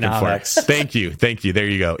what I'm economics. looking for. Thank you. There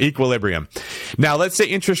you go. Equilibrium. Now, let's say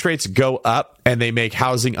interest rates go up and they make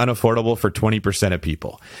housing unaffordable for 20% of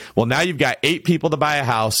people. Well, now you've got 8 people to buy a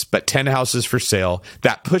house, but 10 houses for sale.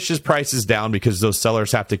 That pushes prices down because those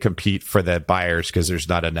sellers have to compete for the buyers because there's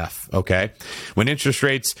not enough. Okay. When interest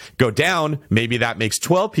rates go down, maybe that makes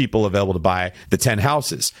 12 people available to buy the 10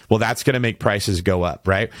 houses. Well, that's going to make prices go up,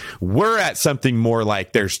 right? We're at something more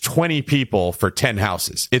like there's 20 people for 10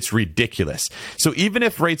 houses. It's ridiculous. So even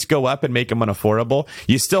if rates go up and make them unaffordable,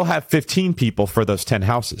 you still have 15 people for those 10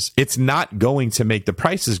 houses. It's not going to make the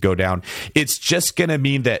prices go down. It's just going to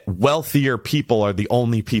mean that wealthier people are the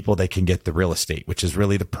only people that can get the real estate, which is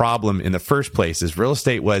really the problem in the first place. Is real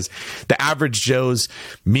estate was the average Joe's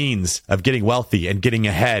means of getting wealthy and getting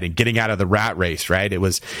ahead and getting out of the rat race, right? It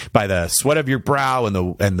was by the sweat of your brow and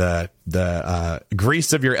the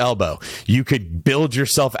grease of your elbow. You could build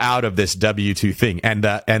yourself out of this W-2 thing. And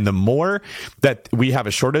the more that we have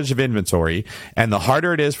a shortage of inventory and the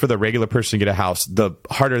harder it is for the regular person to get a house, the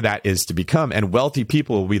harder that is to become. And wealthy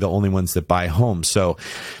people will be the only ones that buy homes. So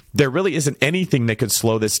there really isn't anything that could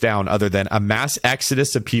slow this down other than a mass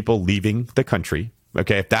exodus of people leaving the country.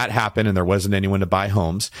 Okay, if that happened and there wasn't anyone to buy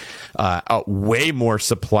homes, way more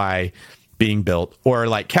supply being built, or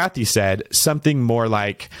like Kathy said, something more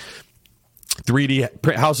like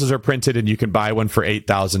 3D houses are printed and you can buy one for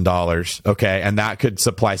 $8,000. Okay. And that could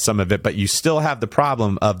supply some of it, but you still have the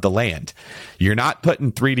problem of the land. You're not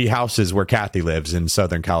putting 3D houses where Kathy lives in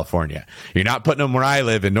Southern California. You're not putting them where I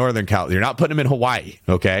live in Northern California. You're not putting them in Hawaii.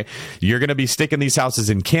 Okay. You're going to be sticking these houses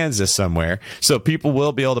in Kansas somewhere. So people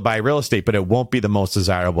will be able to buy real estate, but it won't be the most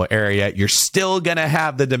desirable area. You're still going to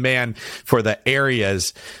have the demand for the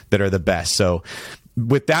areas that are the best. So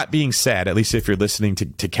with that being said, at least if you're listening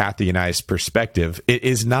to Kathy and I's perspective, it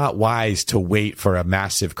is not wise to wait for a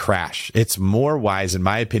massive crash. It's more wise, in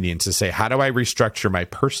my opinion, to say, how do I restructure my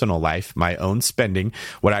personal life, my own spending,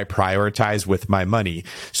 what I prioritize with my money,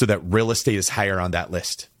 so that real estate is higher on that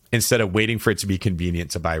list instead of waiting for it to be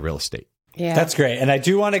convenient to buy real estate. Yeah, that's great. And I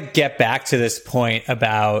do want to get back to this point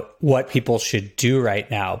about what people should do right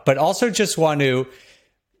now, but also just want to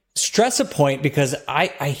stress a point, because I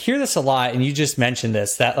hear this a lot, and you just mentioned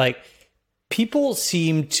this, that like people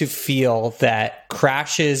seem to feel that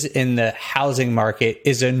crashes in the housing market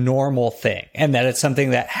is a normal thing and that it's something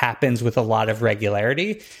that happens with a lot of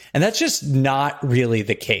regularity. And that's just not really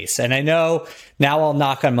the case. And I know now I'll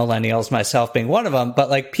knock on millennials, myself being one of them, but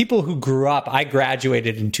like people who grew up, I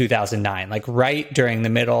graduated in 2009, like right during the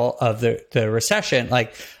middle of the recession.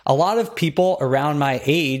 Like a lot of people around my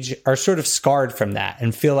age are sort of scarred from that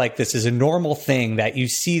and feel like this is a normal thing, that you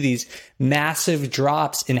see these massive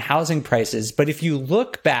drops in housing prices. But if you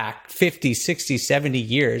look back 50, 60, 70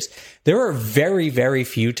 years, there are very, very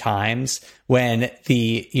few times when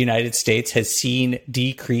the United States has seen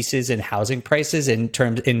decreases in housing prices in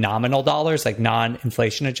nominal dollars, like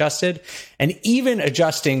non-inflation adjusted. And even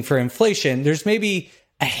adjusting for inflation, there's maybe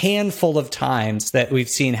a handful of times that we've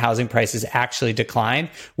seen housing prices actually decline,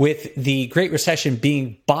 with the Great Recession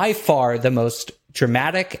being by far the most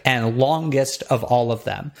dramatic and longest of all of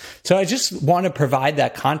them. So I just want to provide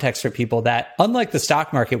that context for people that, unlike the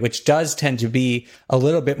stock market, which does tend to be a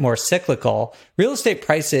little bit more cyclical, real estate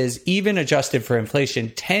prices, even adjusted for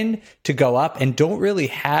inflation, tend to go up and don't really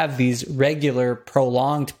have these regular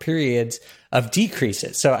prolonged periods of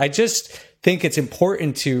decreases. So I just think it's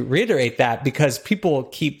important to reiterate that, because people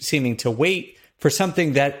keep seeming to wait for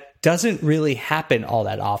something that doesn't really happen all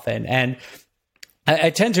that often. And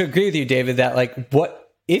I tend to agree with you, David, that like,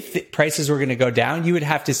 what if the prices were going to go down, you would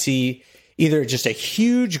have to see either just a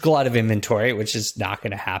huge glut of inventory, which is not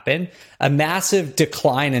going to happen, a massive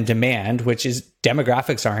decline in demand, which is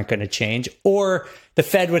demographics aren't going to change, or the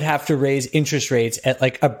Fed would have to raise interest rates at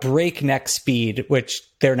like a breakneck speed, which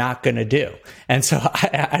they're not going to do. And so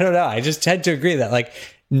I don't know. I just tend to agree that like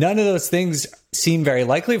none of those things seem very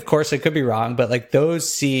likely. Of course, I could be wrong, but like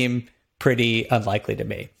those seem pretty unlikely to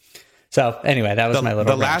me. So anyway, that was my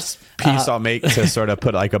little rant. Last piece I'll make to sort of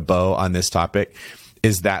put like a bow on this topic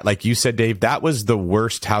is that, like you said, Dave, that was the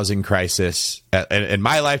worst housing crisis in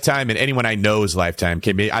my lifetime and anyone I know's lifetime.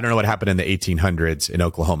 I don't know what happened in the 1800s in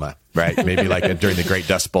Oklahoma, right? Maybe like during the Great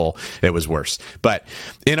Dust Bowl, it was worse. But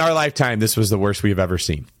in our lifetime, this was the worst we've ever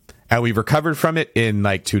seen. And we've recovered from it in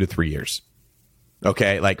like 2 to 3 years.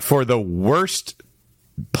 Okay, like for the worst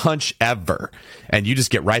punch ever, and you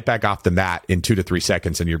just get right back off the mat in 2 to 3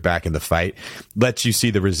 seconds and you're back in the fight, lets you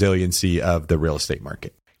see the resiliency of the real estate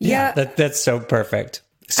market. Yeah. That's so perfect.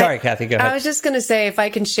 Sorry, Kathy, go ahead. I was just going to say, if I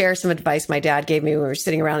can share some advice my dad gave me when we were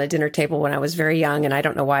sitting around a dinner table when I was very young, and I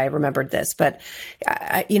don't know why I remembered this, but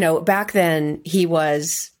back then he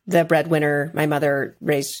was the breadwinner. My mother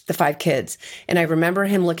raised the 5 kids. And I remember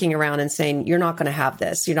him looking around and saying, you're not going to have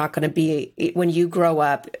this. You're not going to be, when you grow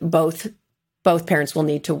up, both parents will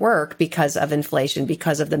need to work because of inflation,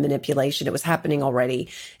 because of the manipulation. It was happening already.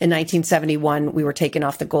 In 1971, we were taken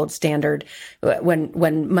off the gold standard. When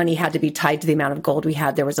money had to be tied to the amount of gold we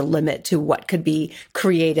had, there was a limit to what could be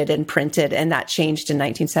created and printed. And that changed in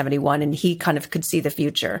 1971. And he kind of could see the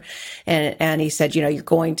future. And he said, you're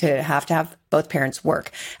going to have both parents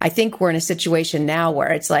work. I think we're in a situation now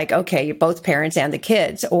where it's like, okay, you're both parents and the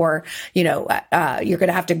kids, or, you're going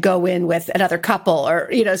to have to go in with another couple,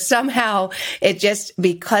 or, somehow it just,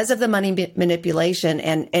 because of the money manipulation.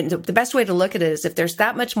 And the best way to look at it is, if there's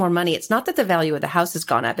that much more money, it's not that the value of the house has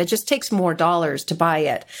gone up. It just takes more dollars to buy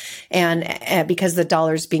it. And because the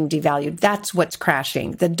dollar is being devalued, that's what's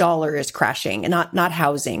crashing. The dollar is crashing, and not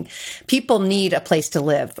housing. People need a place to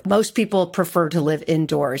live. Most people prefer to live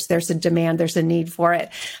indoors. There's a demand. There's a need for it.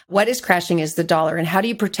 What is crashing is the dollar. And how do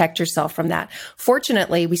you protect yourself from that?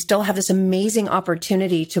 Fortunately, we still have this amazing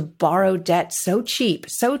opportunity to borrow debt so cheap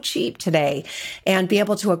today, and be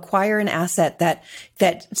able to acquire an asset that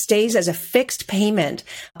stays as a fixed payment.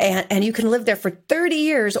 And you can live there for 30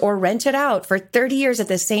 years or rent it out for 30 years at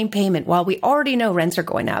the same payment, while we already know rents are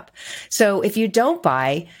going up. So if you don't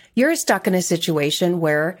buy, you're stuck in a situation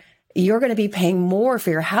where you're going to be paying more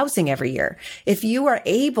for your housing every year. If you are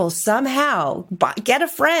able somehow, get a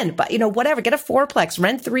friend, get a fourplex,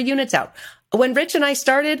 rent 3 units out. When Rich and I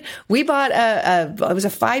started, we bought it was a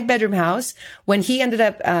 5-bedroom house. When he ended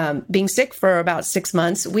up being sick for about 6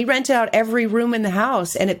 months, we rented out every room in the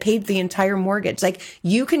house, and it paid the entire mortgage. Like,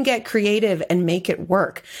 you can get creative and make it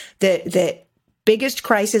work. The biggest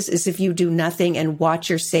crisis is if you do nothing and watch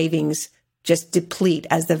your savings just deplete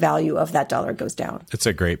as the value of that dollar goes down. It's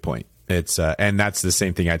a great point. It's and that's the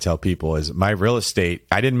same thing I tell people is my real estate.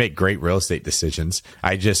 I didn't make great real estate decisions.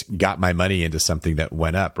 I just got my money into something that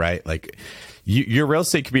went up, right? Like your real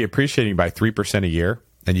estate could be appreciating by 3% a year,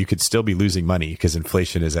 and you could still be losing money because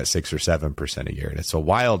inflation is at 6 or 7% a year. And it's a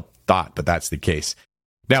wild thought, but that's the case.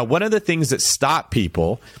 Now, one of the things that stop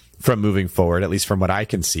people from moving forward, at least from what I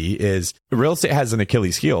can see, is real estate has an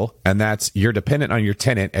Achilles heel, and that's you're dependent on your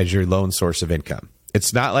tenant as your lone source of income.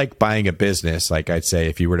 It's not like buying a business. Like I'd say,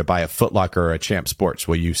 if you were to buy a Foot Locker or a Champ Sports,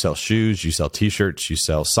 well, you sell shoes, you sell t-shirts, you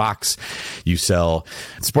sell socks, you sell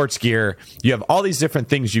sports gear. You have all these different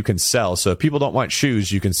things you can sell. So if people don't want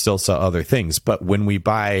shoes, you can still sell other things. But when we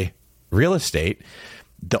buy real estate,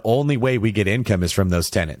 the only way we get income is from those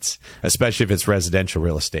tenants, especially if it's residential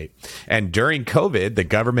real estate. And during COVID, the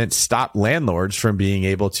government stopped landlords from being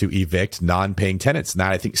able to evict non-paying tenants. And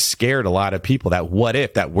that, I think, scared a lot of people. That what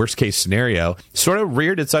if, that worst case scenario sort of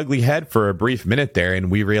reared its ugly head for a brief minute there.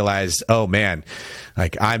 And we realized, oh man,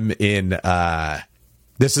 like I'm in,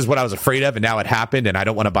 this is what I was afraid of, and now it happened, and I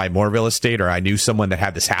don't want to buy more real estate, or I knew someone that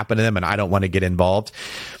had this happen to them, and I don't want to get involved.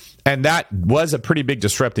 And that was a pretty big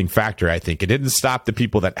disrupting factor, I think. It didn't stop the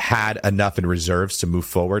people that had enough in reserves to move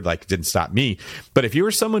forward, like it didn't stop me. But if you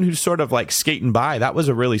were someone who's sort of like skating by, that was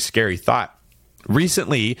a really scary thought.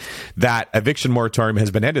 Recently, that eviction moratorium has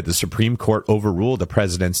been ended. The Supreme Court overruled the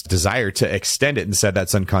president's desire to extend it and said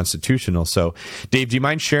that's unconstitutional. So, Dave, do you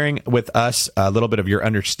mind sharing with us a little bit of your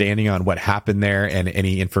understanding on what happened there and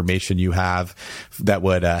any information you have that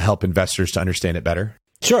would help investors to understand it better?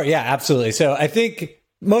 Sure. Yeah, absolutely. So I think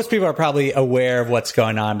most people are probably aware of what's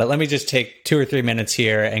going on, but let me just take 2 or 3 minutes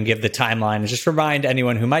here and give the timeline and just remind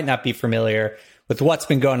anyone who might not be familiar with what's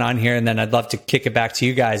been going on here. And then I'd love to kick it back to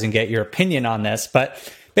you guys and get your opinion on this.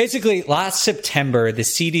 But basically, last September, the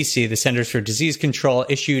CDC, the Centers for Disease Control,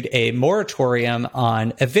 issued a moratorium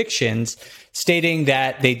on evictions, stating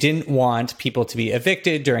that they didn't want people to be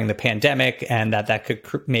evicted during the pandemic and that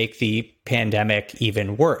could make the pandemic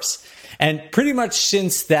even worse. And pretty much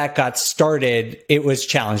since that got started, it was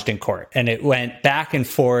challenged in court and it went back and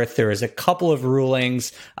forth. There was a couple of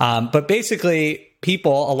rulings, but basically a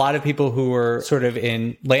lot of people who were sort of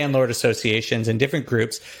in landlord associations and different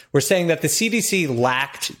groups were saying that the CDC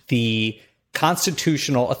lacked the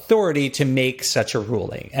constitutional authority to make such a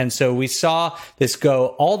ruling. And so we saw this go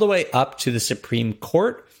all the way up to the Supreme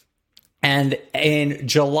Court. And in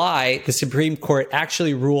July, the Supreme Court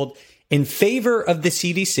actually ruled in favor of the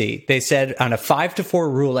CDC. They said on a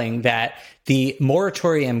 5-4 ruling that the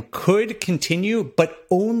moratorium could continue, but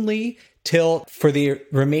only for the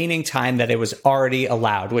remaining time that it was already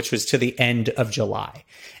allowed, which was to the end of July.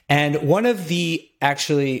 And one of the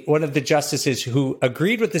justices who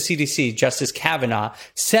agreed with the CDC, Justice Kavanaugh,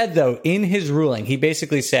 said, though, in his ruling, he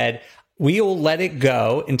basically said, we will let it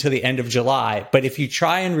go until the end of July, but if you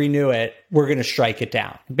try and renew it, we're going to strike it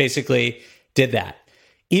down. Basically did that.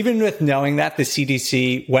 Even with knowing that, the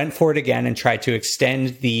CDC went for it again and tried to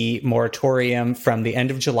extend the moratorium from the end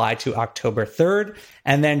of July to October 3rd.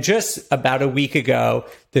 And then just about a week ago,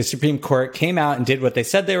 the Supreme Court came out and did what they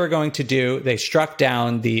said they were going to do. They struck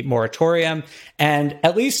down the moratorium. And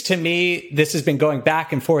at least to me, this has been going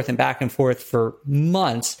back and forth for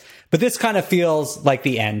months. But this kind of feels like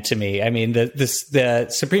the end to me. I mean, the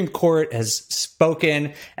Supreme Court has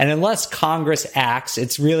spoken, and unless Congress acts,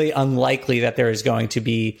 it's really unlikely that there is going to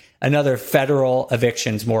be another federal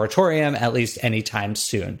evictions moratorium, at least anytime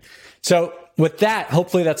soon. So with that,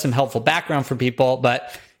 hopefully that's some helpful background for people.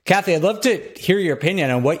 But Kathy, I'd love to hear your opinion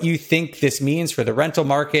on what you think this means for the rental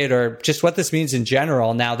market, or just what this means in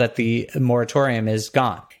general now that the moratorium is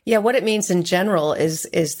gone. Yeah, what it means in general is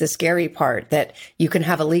the scary part, that you can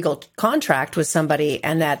have a legal contract with somebody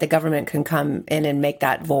and that the government can come in and make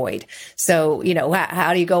that void. So,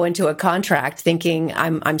 how do you go into a contract thinking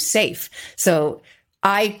I'm safe? So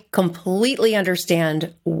I completely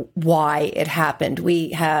understand why it happened.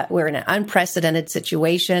 We're in an unprecedented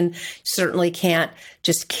situation. Certainly can't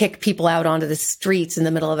just kick people out onto the streets in the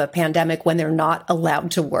middle of a pandemic when they're not allowed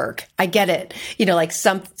to work. I get it.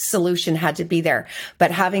 Some solution had to be there, but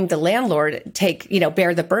having the landlord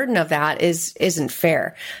bear the burden of that isn't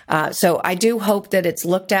fair. So I do hope that it's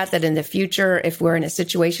looked at, that in the future, if we're in a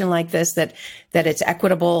situation like this, that it's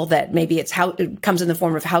equitable, that maybe it comes in the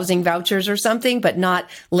form of housing vouchers or something, but not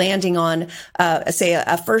landing on, say,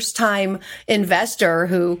 a first-time investor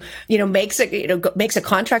who, makes a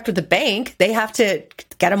contract with the bank. They have to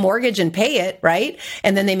get a mortgage and pay it, right?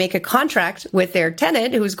 And then they make a contract with their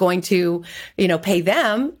tenant who's going to, pay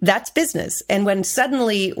them. That's business. And when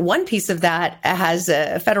suddenly one piece of that has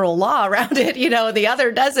a federal law around it, the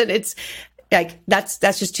other doesn't, it's like, that's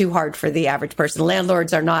just too hard for the average person.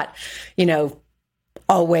 Landlords are not,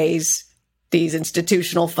 always these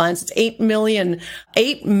institutional funds. It's 8 million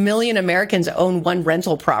Americans own one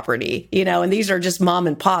rental property, and these are just mom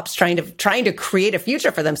and pops trying to create a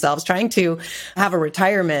future for themselves, trying to have a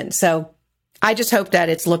retirement. So I just hope that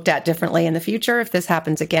it's looked at differently in the future. If this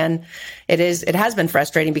happens again, it has been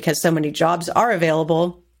frustrating because so many jobs are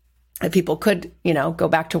available that people could, go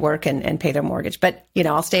back to work and pay their mortgage. But,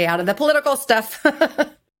 I'll stay out of the political stuff.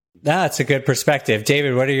 That's a good perspective.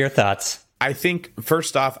 David, what are your thoughts? I think,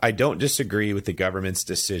 first off, I don't disagree with the government's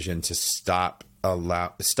decision to stop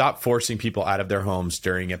forcing people out of their homes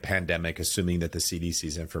during a pandemic, assuming that the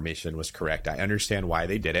CDC's information was correct. I understand why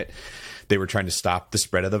they did it. They were trying to stop the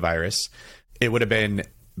spread of the virus. it would have been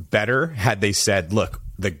better had they said, look,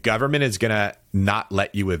 the government is going to not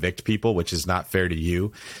let you evict people, which is not fair to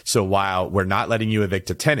you. So while we're not letting you evict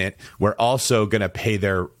a tenant, we're also going to pay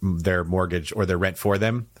their mortgage or their rent for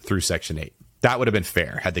them through Section 8. That would have been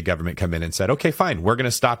fair had the government come in and said, okay, fine, we're going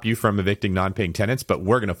to stop you from evicting non-paying tenants, but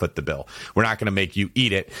we're going to foot the bill. We're not going to make you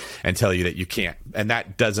eat it and tell you that you can't. And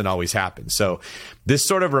that doesn't always happen. So this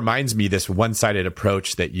sort of reminds me, this one-sided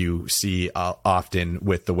approach that you see often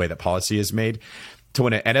with the way that policy is made, to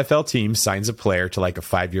when an NFL team signs a player to like a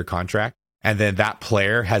 5-year contract, and then that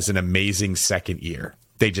player has an amazing second year.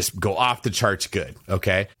 They just go off the charts good,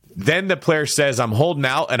 okay? Then the player says, I'm holding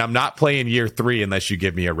out and I'm not playing year 3 unless you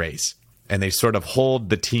give me a raise. And they sort of hold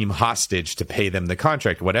the team hostage to pay them the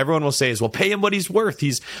contract. What everyone will say is, well, pay him what he's worth.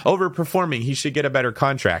 He's overperforming. He should get a better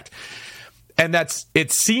contract. And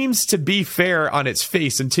it seems to be fair on its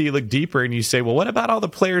face until you look deeper and you say, well, what about all the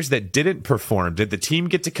players that didn't perform? Did the team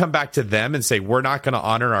get to come back to them and say, we're not going to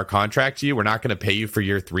honor our contract to you? We're not going to pay you for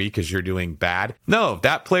year 3 because you're doing bad? No,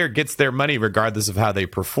 that player gets their money regardless of how they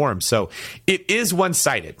perform. So it is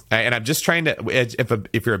one-sided. And I'm just trying to,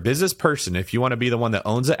 if you're a business person, if you want to be the one that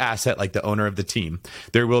owns an asset like the owner of the team,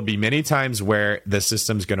 there will be many times where the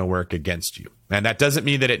system's going to work against you. And that doesn't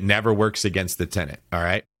mean that it never works against the tenant. All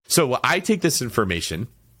right. So I take this information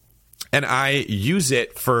and I use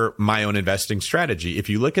it for my own investing strategy. If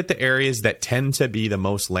you look at the areas that tend to be the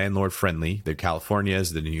most landlord friendly, the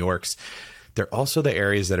Californias, the New Yorks, they're also the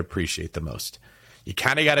areas that appreciate the most. You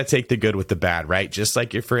kind of got to take the good with the bad, right? Just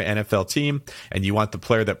like if you're an NFL team and you want the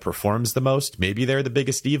player that performs the most, maybe they're the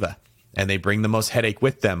biggest diva and they bring the most headache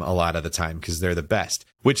with them a lot of the time because they're the best,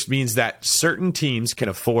 which means that certain teams can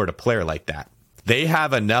afford a player like that. They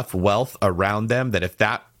have enough wealth around them that if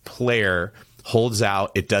that player holds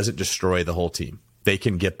out, it doesn't destroy the whole team. They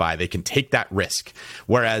can get by. They can take that risk.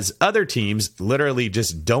 Whereas other teams literally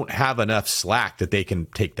just don't have enough slack that they can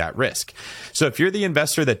take that risk. So if you're the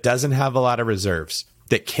investor that doesn't have a lot of reserves,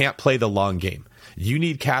 that can't play the long game, you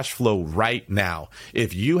need cash flow right now.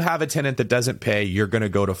 If you have a tenant that doesn't pay, you're going to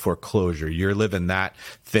go to foreclosure. You're living that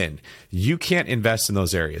thin. You can't invest in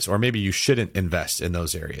those areas, or maybe you shouldn't invest in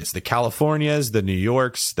those areas. The Californias, the New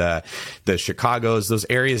Yorks, the Chicagos, those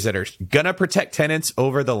areas that are going to protect tenants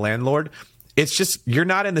over the landlord. It's just you're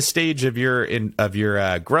not in the stage of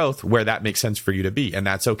your growth where that makes sense for you to be, and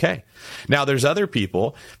that's okay. Now, there's other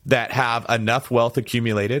people that have enough wealth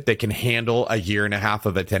accumulated that can handle a year and a half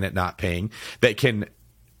of a tenant not paying, that can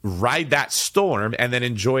ride that storm and then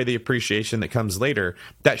enjoy the appreciation that comes later,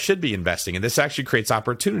 that should be investing. And this actually creates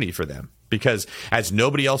opportunity for them because as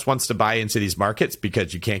nobody else wants to buy into these markets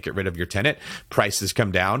because you can't get rid of your tenant, prices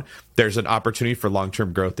come down. There's an opportunity for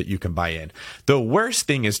long-term growth that you can buy in. The worst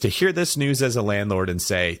thing is to hear this news as a landlord and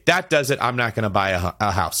say, that does it, I'm not going to buy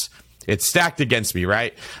a house. It's stacked against me,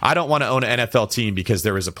 right? I don't want to own an NFL team because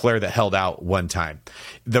there was a player that held out one time.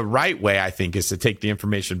 The right way, I think, is to take the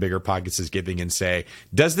information Bigger Pockets is giving and say,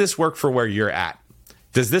 does this work for where you're at?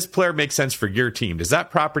 Does this player make sense for your team? Does that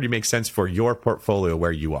property make sense for your portfolio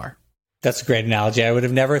where you are? That's a great analogy. I would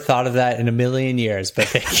have never thought of that in a million years, but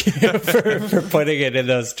thank you for putting it in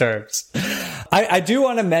those terms. I do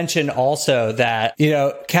want to mention also that,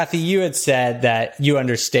 Kathy, you had said that you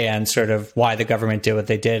understand sort of why the government did what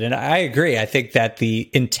they did. And I agree. I think that the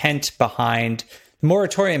intent behind the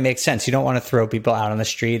moratorium makes sense. You don't want to throw people out on the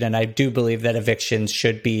street. And I do believe that evictions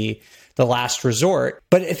should be the last resort.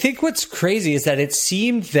 But I think what's crazy is that it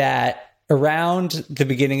seemed that around the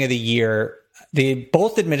beginning of the year,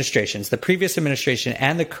 both administrations, the previous administration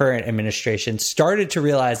and the current administration, started to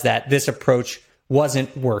realize that this approach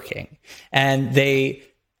wasn't working. And they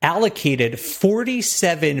allocated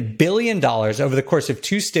 $47 billion over the course of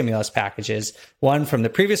 2 stimulus packages, one from the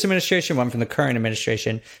previous administration, one from the current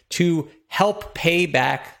administration, to help pay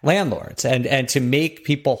back landlords and to make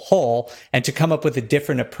people whole and to come up with a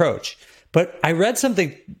different approach. But I read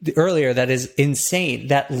something earlier that is insane,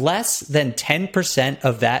 that less than 10%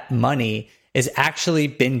 of that money is actually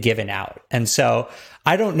been given out. And so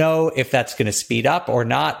I don't know if that's going to speed up or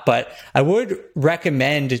not, but I would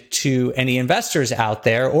recommend to any investors out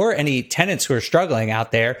there or any tenants who are struggling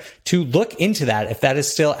out there to look into that if that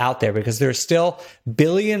is still out there, because there's still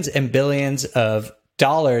billions and billions of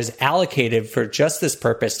dollars allocated for just this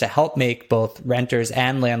purpose to help make both renters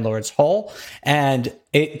and landlords whole. And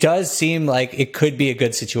it does seem like it could be a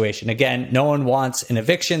good situation. Again, no one wants an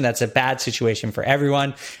eviction. That's a bad situation for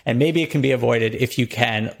everyone. And maybe it can be avoided if you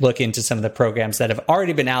can look into some of the programs that have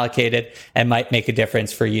already been allocated and might make a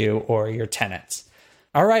difference for you or your tenants.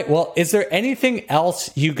 All right. Well, is there anything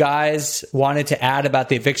else you guys wanted to add about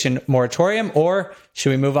the eviction moratorium, or should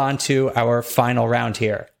we move on to our final round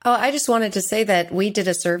here? Oh, I just wanted to say that we did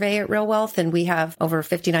a survey at Real Wealth, and we have over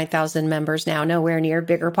 59,000 members now, nowhere near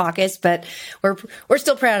Bigger Pockets, but we're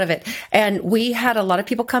still proud of it. And we had a lot of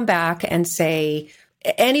people come back and say,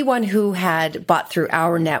 anyone who had bought through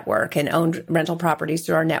our network and owned rental properties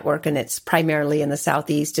through our network, and it's primarily in the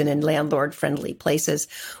Southeast and in landlord-friendly places,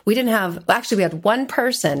 we had one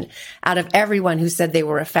person out of everyone who said they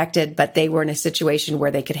were affected, but they were in a situation where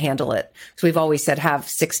they could handle it. So we've always said have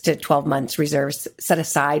 6 to 12 months reserves set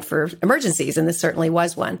aside for emergencies, and this certainly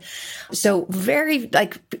was one. So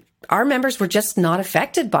our members were just not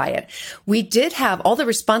affected by it. We did have all the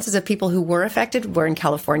responses of people who were affected were in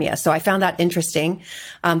California. So I found that interesting.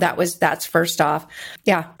 That's first off.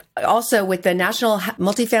 Yeah. Also with the National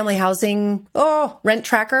Multifamily Housing, Rent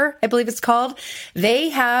Tracker, I believe it's called, they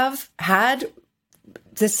have had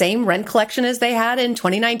the same rent collection as they had in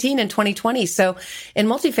 2019 and 2020. So in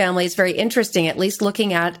multifamily, it's very interesting, at least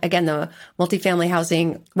looking at, again, the Multifamily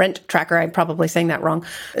Housing Rent Tracker. I'm probably saying that wrong.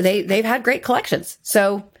 They've had great collections.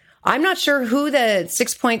 So I'm not sure who the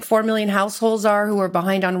 6.4 million households are who are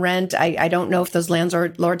behind on rent. I don't know if those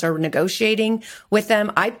landlords are negotiating with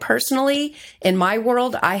them. I personally, in my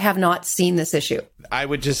world, I have not seen this issue. I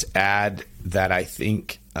would just add that I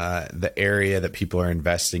think the area that people are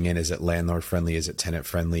investing in, is it landlord friendly, is it tenant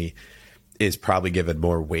friendly, is probably given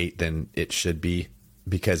more weight than it should be.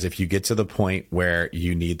 Because if you get to the point where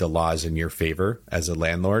you need the laws in your favor as a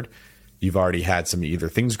landlord, you've already had some either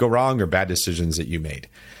things go wrong or bad decisions that you made.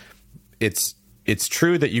 It's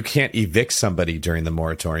true that you can't evict somebody during the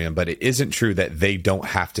moratorium, but it isn't true that they don't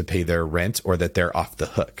have to pay their rent or that they're off the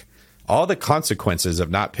hook. All the consequences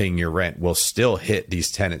of not paying your rent will still hit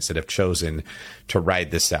these tenants that have chosen to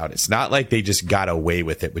ride this out. It's not like they just got away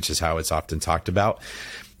with it, which is how it's often talked about.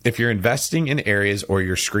 If you're investing in areas or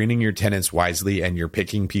you're screening your tenants wisely and you're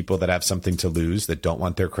picking people that have something to lose, that don't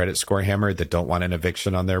want their credit score hammered, that don't want an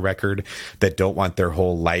eviction on their record, that don't want their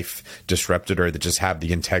whole life disrupted, or that just have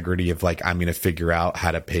the integrity of I'm going to figure out how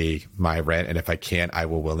to pay my rent, and if I can't, I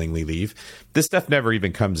will willingly leave. This stuff never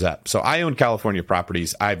even comes up. So I own California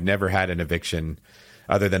properties. I've never had an eviction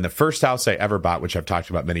other than the first house I ever bought, which I've talked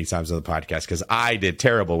about many times on the podcast because I did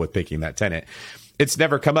terrible with picking that tenant. It's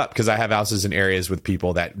never come up because I have houses in areas with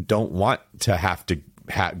people that don't want to have to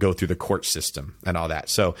go through the court system and all that.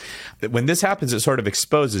 So when this happens, it sort of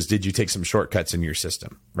exposes, did you take some shortcuts in your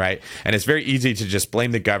system, right? And it's very easy to just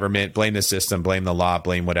blame the government, blame the system, blame the law,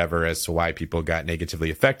 blame whatever as to why people got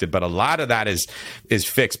negatively affected. But a lot of that is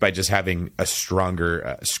fixed by just having a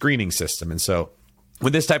stronger screening system. And so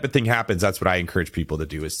when this type of thing happens, that's what I encourage people to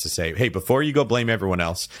do, is to say, hey, before you go blame everyone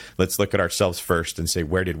else, let's look at ourselves first and say,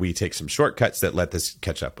 where did we take some shortcuts that let this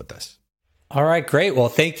catch up with us? All right, great. Well,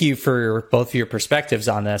 thank you for both of your perspectives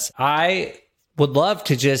on this. I would love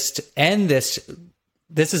to just end this.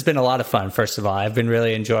 This has been a lot of fun, first of all. I've been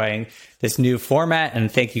really enjoying this new format,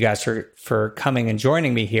 and thank you guys for coming and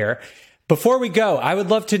joining me here. Before we go, I would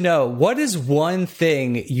love to know, what is one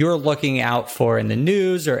thing you're looking out for in the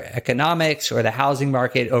news or economics or the housing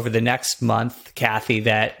market over the next month, Kathy,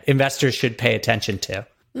 that investors should pay attention to?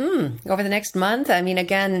 Over the next month, I mean,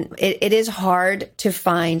 again, it is hard to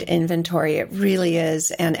find inventory. It really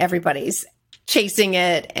is. And everybody's chasing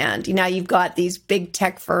it. And now you've got these big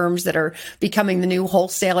tech firms that are becoming the new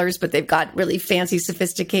wholesalers, but they've got really fancy,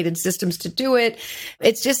 sophisticated systems to do it.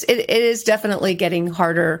 It's just, it is definitely getting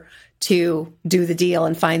harder to do the deal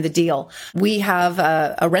and find the deal. We have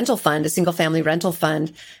a rental fund, a single family rental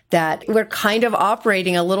fund, that we're kind of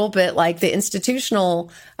operating a little bit like the institutional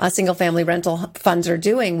single family rental funds are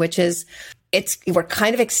doing, which is we're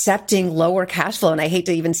kind of accepting lower cash flow. And I hate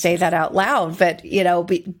to even say that out loud, but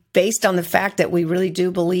based on the fact that we really do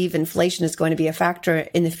believe inflation is going to be a factor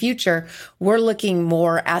in the future, we're looking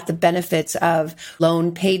more at the benefits of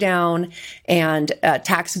loan pay down and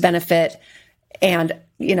tax benefit, and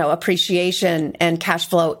appreciation and cash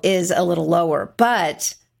flow is a little lower.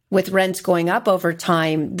 But with rents going up over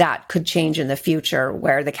time, that could change in the future,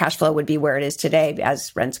 where the cash flow would be where it is today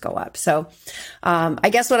as rents go up. So I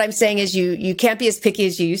guess what I'm saying is you can't be as picky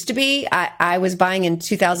as you used to be. I was buying in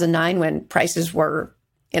 2009 when prices were,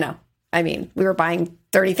 we were buying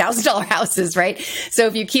 $30,000 houses, right? So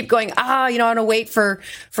if you keep going, I want to wait for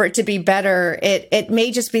it to be better, it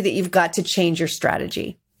may just be that you've got to change your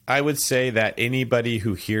strategy. I would say that anybody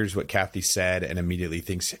who hears what Kathy said and immediately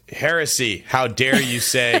thinks, heresy, how dare you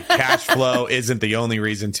say cash flow isn't the only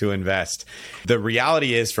reason to invest? The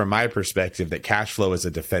reality is, from my perspective, that cash flow is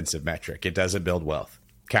a defensive metric. It doesn't build wealth.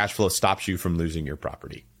 Cash flow stops you from losing your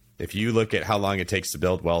property. If you look at how long it takes to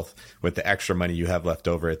build wealth with the extra money you have left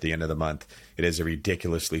over at the end of the month, it is a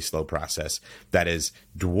ridiculously slow process that is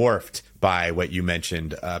dwarfed by what you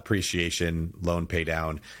mentioned, appreciation, loan pay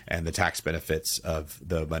down, and the tax benefits of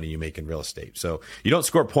the money you make in real estate. So you don't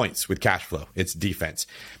score points with cash flow. It's defense.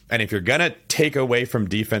 And if you're going to take away from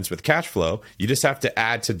defense with cash flow, you just have to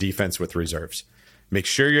add to defense with reserves. Make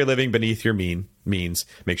sure you're living beneath your means.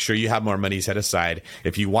 Make sure you have more money set aside.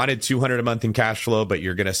 If you wanted $200 a month in cash flow, but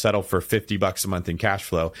you're going to settle for $50 a month in cash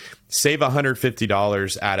flow, save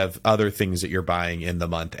 $150 out of other things that you're buying in the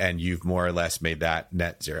month, and you've more or less made that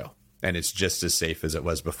net zero. And it's just as safe as it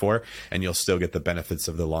was before, and you'll still get the benefits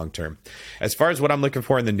of the long term. As far as what I'm looking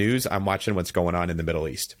for in the news, I'm watching what's going on in the Middle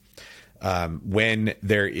East. When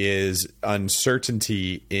there is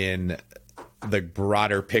uncertainty in the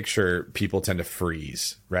broader picture, people tend to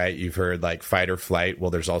freeze, right? You've heard like fight or flight.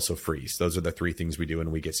 Well, there's also freeze. Those are the three things we do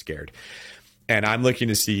when we get scared. And I'm looking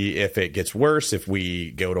to see if it gets worse, if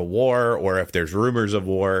we go to war, or if there's rumors of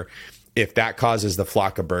war, if that causes the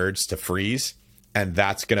flock of birds to freeze. And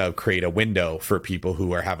that's going to create a window for people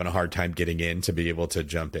who are having a hard time getting in to be able to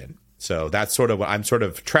jump in. So that's sort of what I'm sort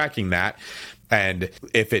of tracking that. And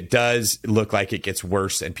if it does look like it gets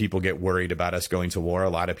worse and people get worried about us going to war, a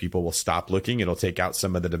lot of people will stop looking. It'll take out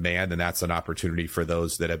some of the demand. And that's an opportunity for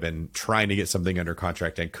those that have been trying to get something under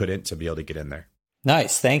contract and couldn't to be able to get in there.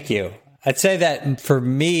 Nice. Thank you. I'd say that for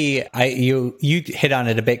me, you hit on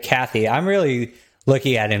it a bit, Kathy. I'm really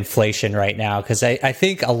looking at inflation right now because I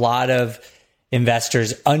think a lot of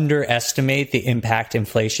investors underestimate the impact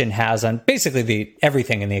inflation has on basically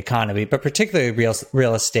everything in the economy, but particularly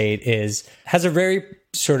real estate has a very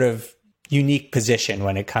sort of unique position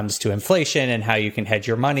when it comes to inflation and how you can hedge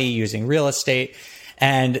your money using real estate.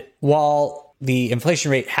 And while the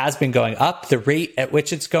inflation rate has been going up, the rate at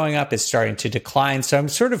which it's going up is starting to decline. So I'm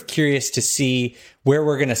sort of curious to see where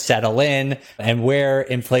we're going to settle in and where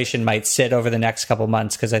inflation might sit over the next couple of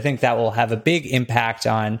months, because I think that will have a big impact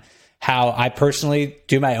on how I personally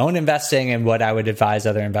do my own investing and what I would advise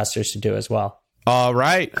other investors to do as well. All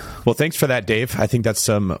right. Well, thanks for that, Dave. I think that's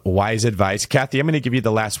some wise advice. Kathy, I'm going to give you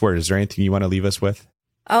the last word. Is there anything you want to leave us with?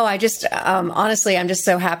 Oh, I just, honestly, I'm just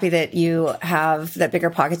so happy that that Bigger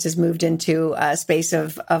Pockets has moved into a space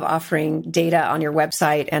of offering data on your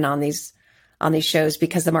website and on these shows,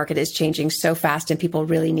 because the market is changing so fast and people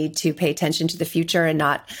really need to pay attention to the future and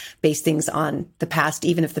not base things on the past,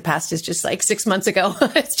 even if the past is just like 6 months ago.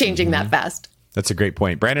 It's changing that fast. That's a great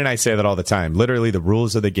point. Brandon and I say that all the time. Literally, the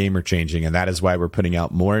rules of the game are changing, and that is why we're putting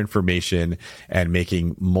out more information and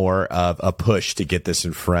making more of a push to get this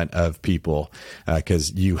in front of people,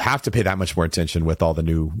 because you have to pay that much more attention with all the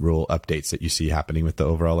new rule updates that you see happening with the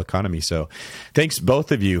overall economy. So thanks,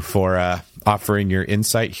 both of you, for offering your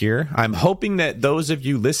insight here. I'm hoping that those of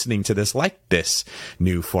you listening to this like this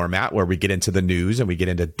new format where we get into the news and we get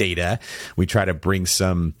into data. We try to bring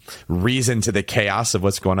some reason to the chaos of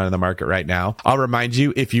what's going on in the market right now. I'll remind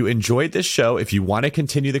you, if you enjoyed this show, if you want to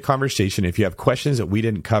continue the conversation, if you have questions that we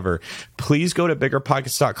didn't cover, please go to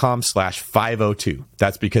biggerpockets.com/502.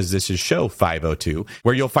 That's because this is show 502,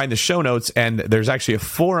 where you'll find the show notes. And there's actually a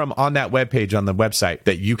forum on that webpage on the website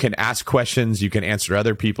that you can ask questions. You can answer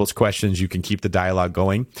other people's questions. You can keep the dialogue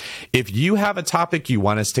going. If you have a topic you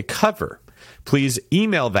want us to cover, please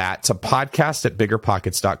email that to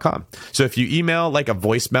podcast@biggerpockets.com. So if you email like a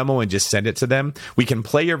voice memo and just send it to them, we can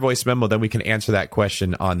play your voice memo, then we can answer that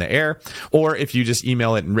question on the air. Or if you just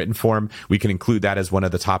email it in written form, we can include that as one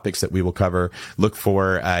of the topics that we will cover. Look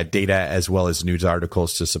for data as well as news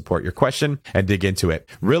articles to support your question and dig into it.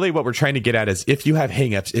 Really what we're trying to get at is, if you have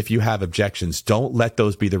hangups, if you have objections, don't let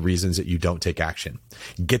those be the reasons that you don't take action.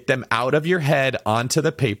 Get them out of your head onto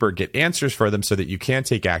the paper, get answers for them so that you can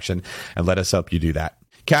take action, and let us help you do that.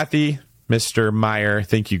 Kathy, Mr. Meyer,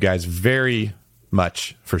 thank you guys very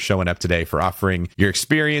much for showing up today, for offering your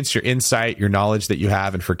experience, your insight, your knowledge that you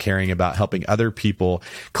have, and for caring about helping other people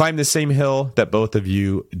climb the same hill that both of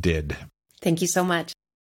you did. Thank you so much.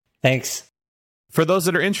 Thanks. For those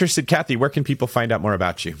that are interested, Kathy, where can people find out more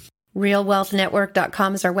about you?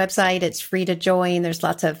 RealWealthNetwork.com is our website. It's free to join. There's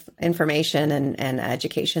lots of information and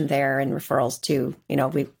education there, and referrals to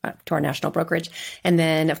our national brokerage. And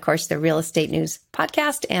then, of course, the Real Estate News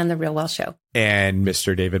podcast and the Real Wealth Show. And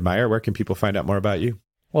Mr. David Meyer, where can people find out more about you?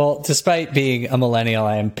 Well, despite being a millennial,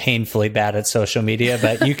 I am painfully bad at social media,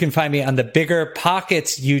 but you can find me on the Bigger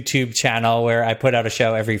Pockets YouTube channel, where I put out a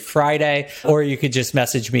show every Friday, or you could just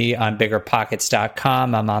message me on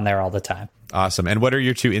biggerpockets.com. I'm on there all the time. Awesome. And what are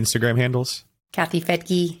your 2 Instagram handles? Kathy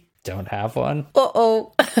Fettke. Don't have one.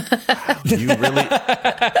 Uh-oh. You really...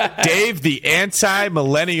 Dave, the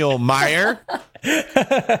anti-millennial Meyer.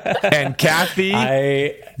 And Kathy,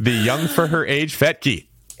 the young for her age Fetke.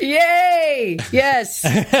 Yay! Yes.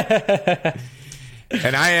 And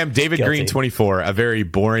I am David Guilty. Green 24, a very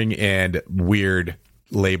boring and weird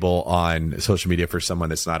label on social media for someone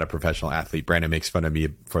that's not a professional athlete. Brandon makes fun of me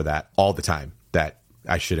for that all the time, that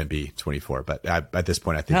I shouldn't be 24. But at this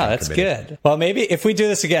point, I think I'm that's committed. good. Well, maybe if we do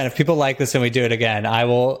this again, if people like this and we do it again, I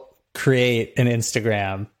will create an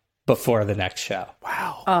Instagram before the next show.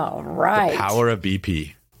 Wow. All right. Power of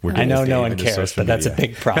BP. We're I doing know this, no Dave, one into cares, social but that's a media.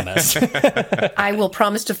 big promise. I will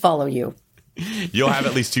promise to follow you. You'll have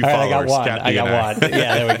at least 2 All right, followers. I got one. Kathy I and got one.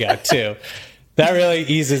 Yeah, there we go. 2. That really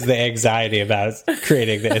eases the anxiety about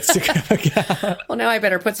creating the Instagram account. Well, now I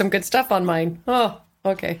better put some good stuff on mine. Oh,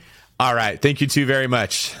 okay. All right. Thank you two very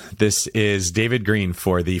much. This is David Green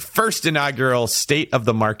for the first inaugural State of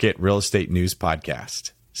the Market Real Estate News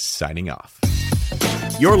Podcast. Signing off.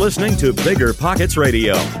 You're listening to Bigger Pockets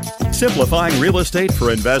Radio, simplifying real estate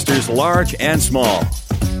for investors large and small.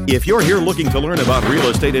 If you're here looking to learn about real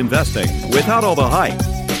estate investing without all the hype,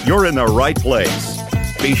 you're in the right place.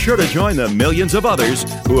 Be sure to join the millions of others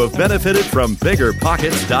who have benefited from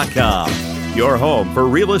BiggerPockets.com, your home for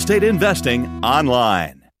real estate investing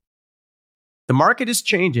online. The market is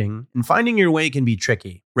changing, and finding your way can be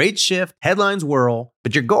tricky. Rates shift, headlines whirl,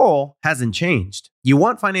 but your goal hasn't changed. You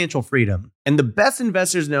want financial freedom, and the best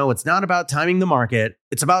investors know it's not about timing the market,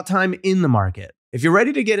 it's about time in the market. If you're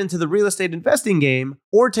ready to get into the real estate investing game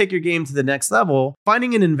or take your game to the next level,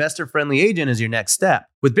 finding an investor-friendly agent is your next step.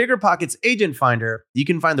 With BiggerPockets Agent Finder, you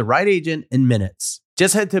can find the right agent in minutes.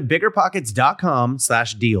 Just head to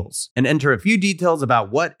biggerpockets.com/deals and enter a few details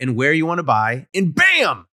about what and where you want to buy, and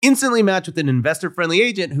bam! Instantly match with an investor-friendly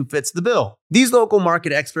agent who fits the bill. These local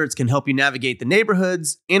market experts can help you navigate the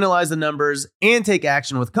neighborhoods, analyze the numbers, and take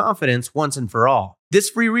action with confidence once and for all. This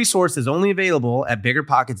free resource is only available at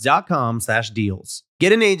biggerpockets.com/deals.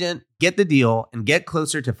 Get an agent, get the deal, and get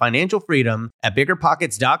closer to financial freedom at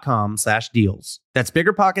biggerpockets.com/deals. That's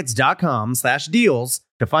biggerpockets.com/deals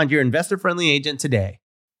to find your investor-friendly agent today.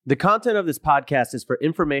 The content of this podcast is for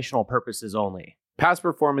informational purposes only. Past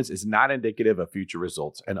performance is not indicative of future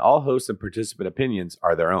results, and all hosts and participant opinions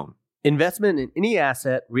are their own. Investment in any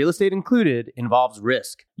asset, real estate included, involves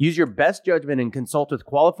risk. Use your best judgment and consult with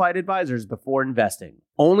qualified advisors before investing.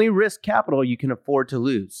 Only risk capital you can afford to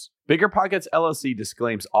lose. Bigger Pockets LLC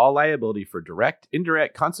disclaims all liability for direct,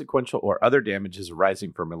 indirect, consequential, or other damages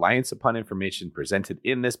arising from reliance upon information presented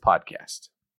in this podcast.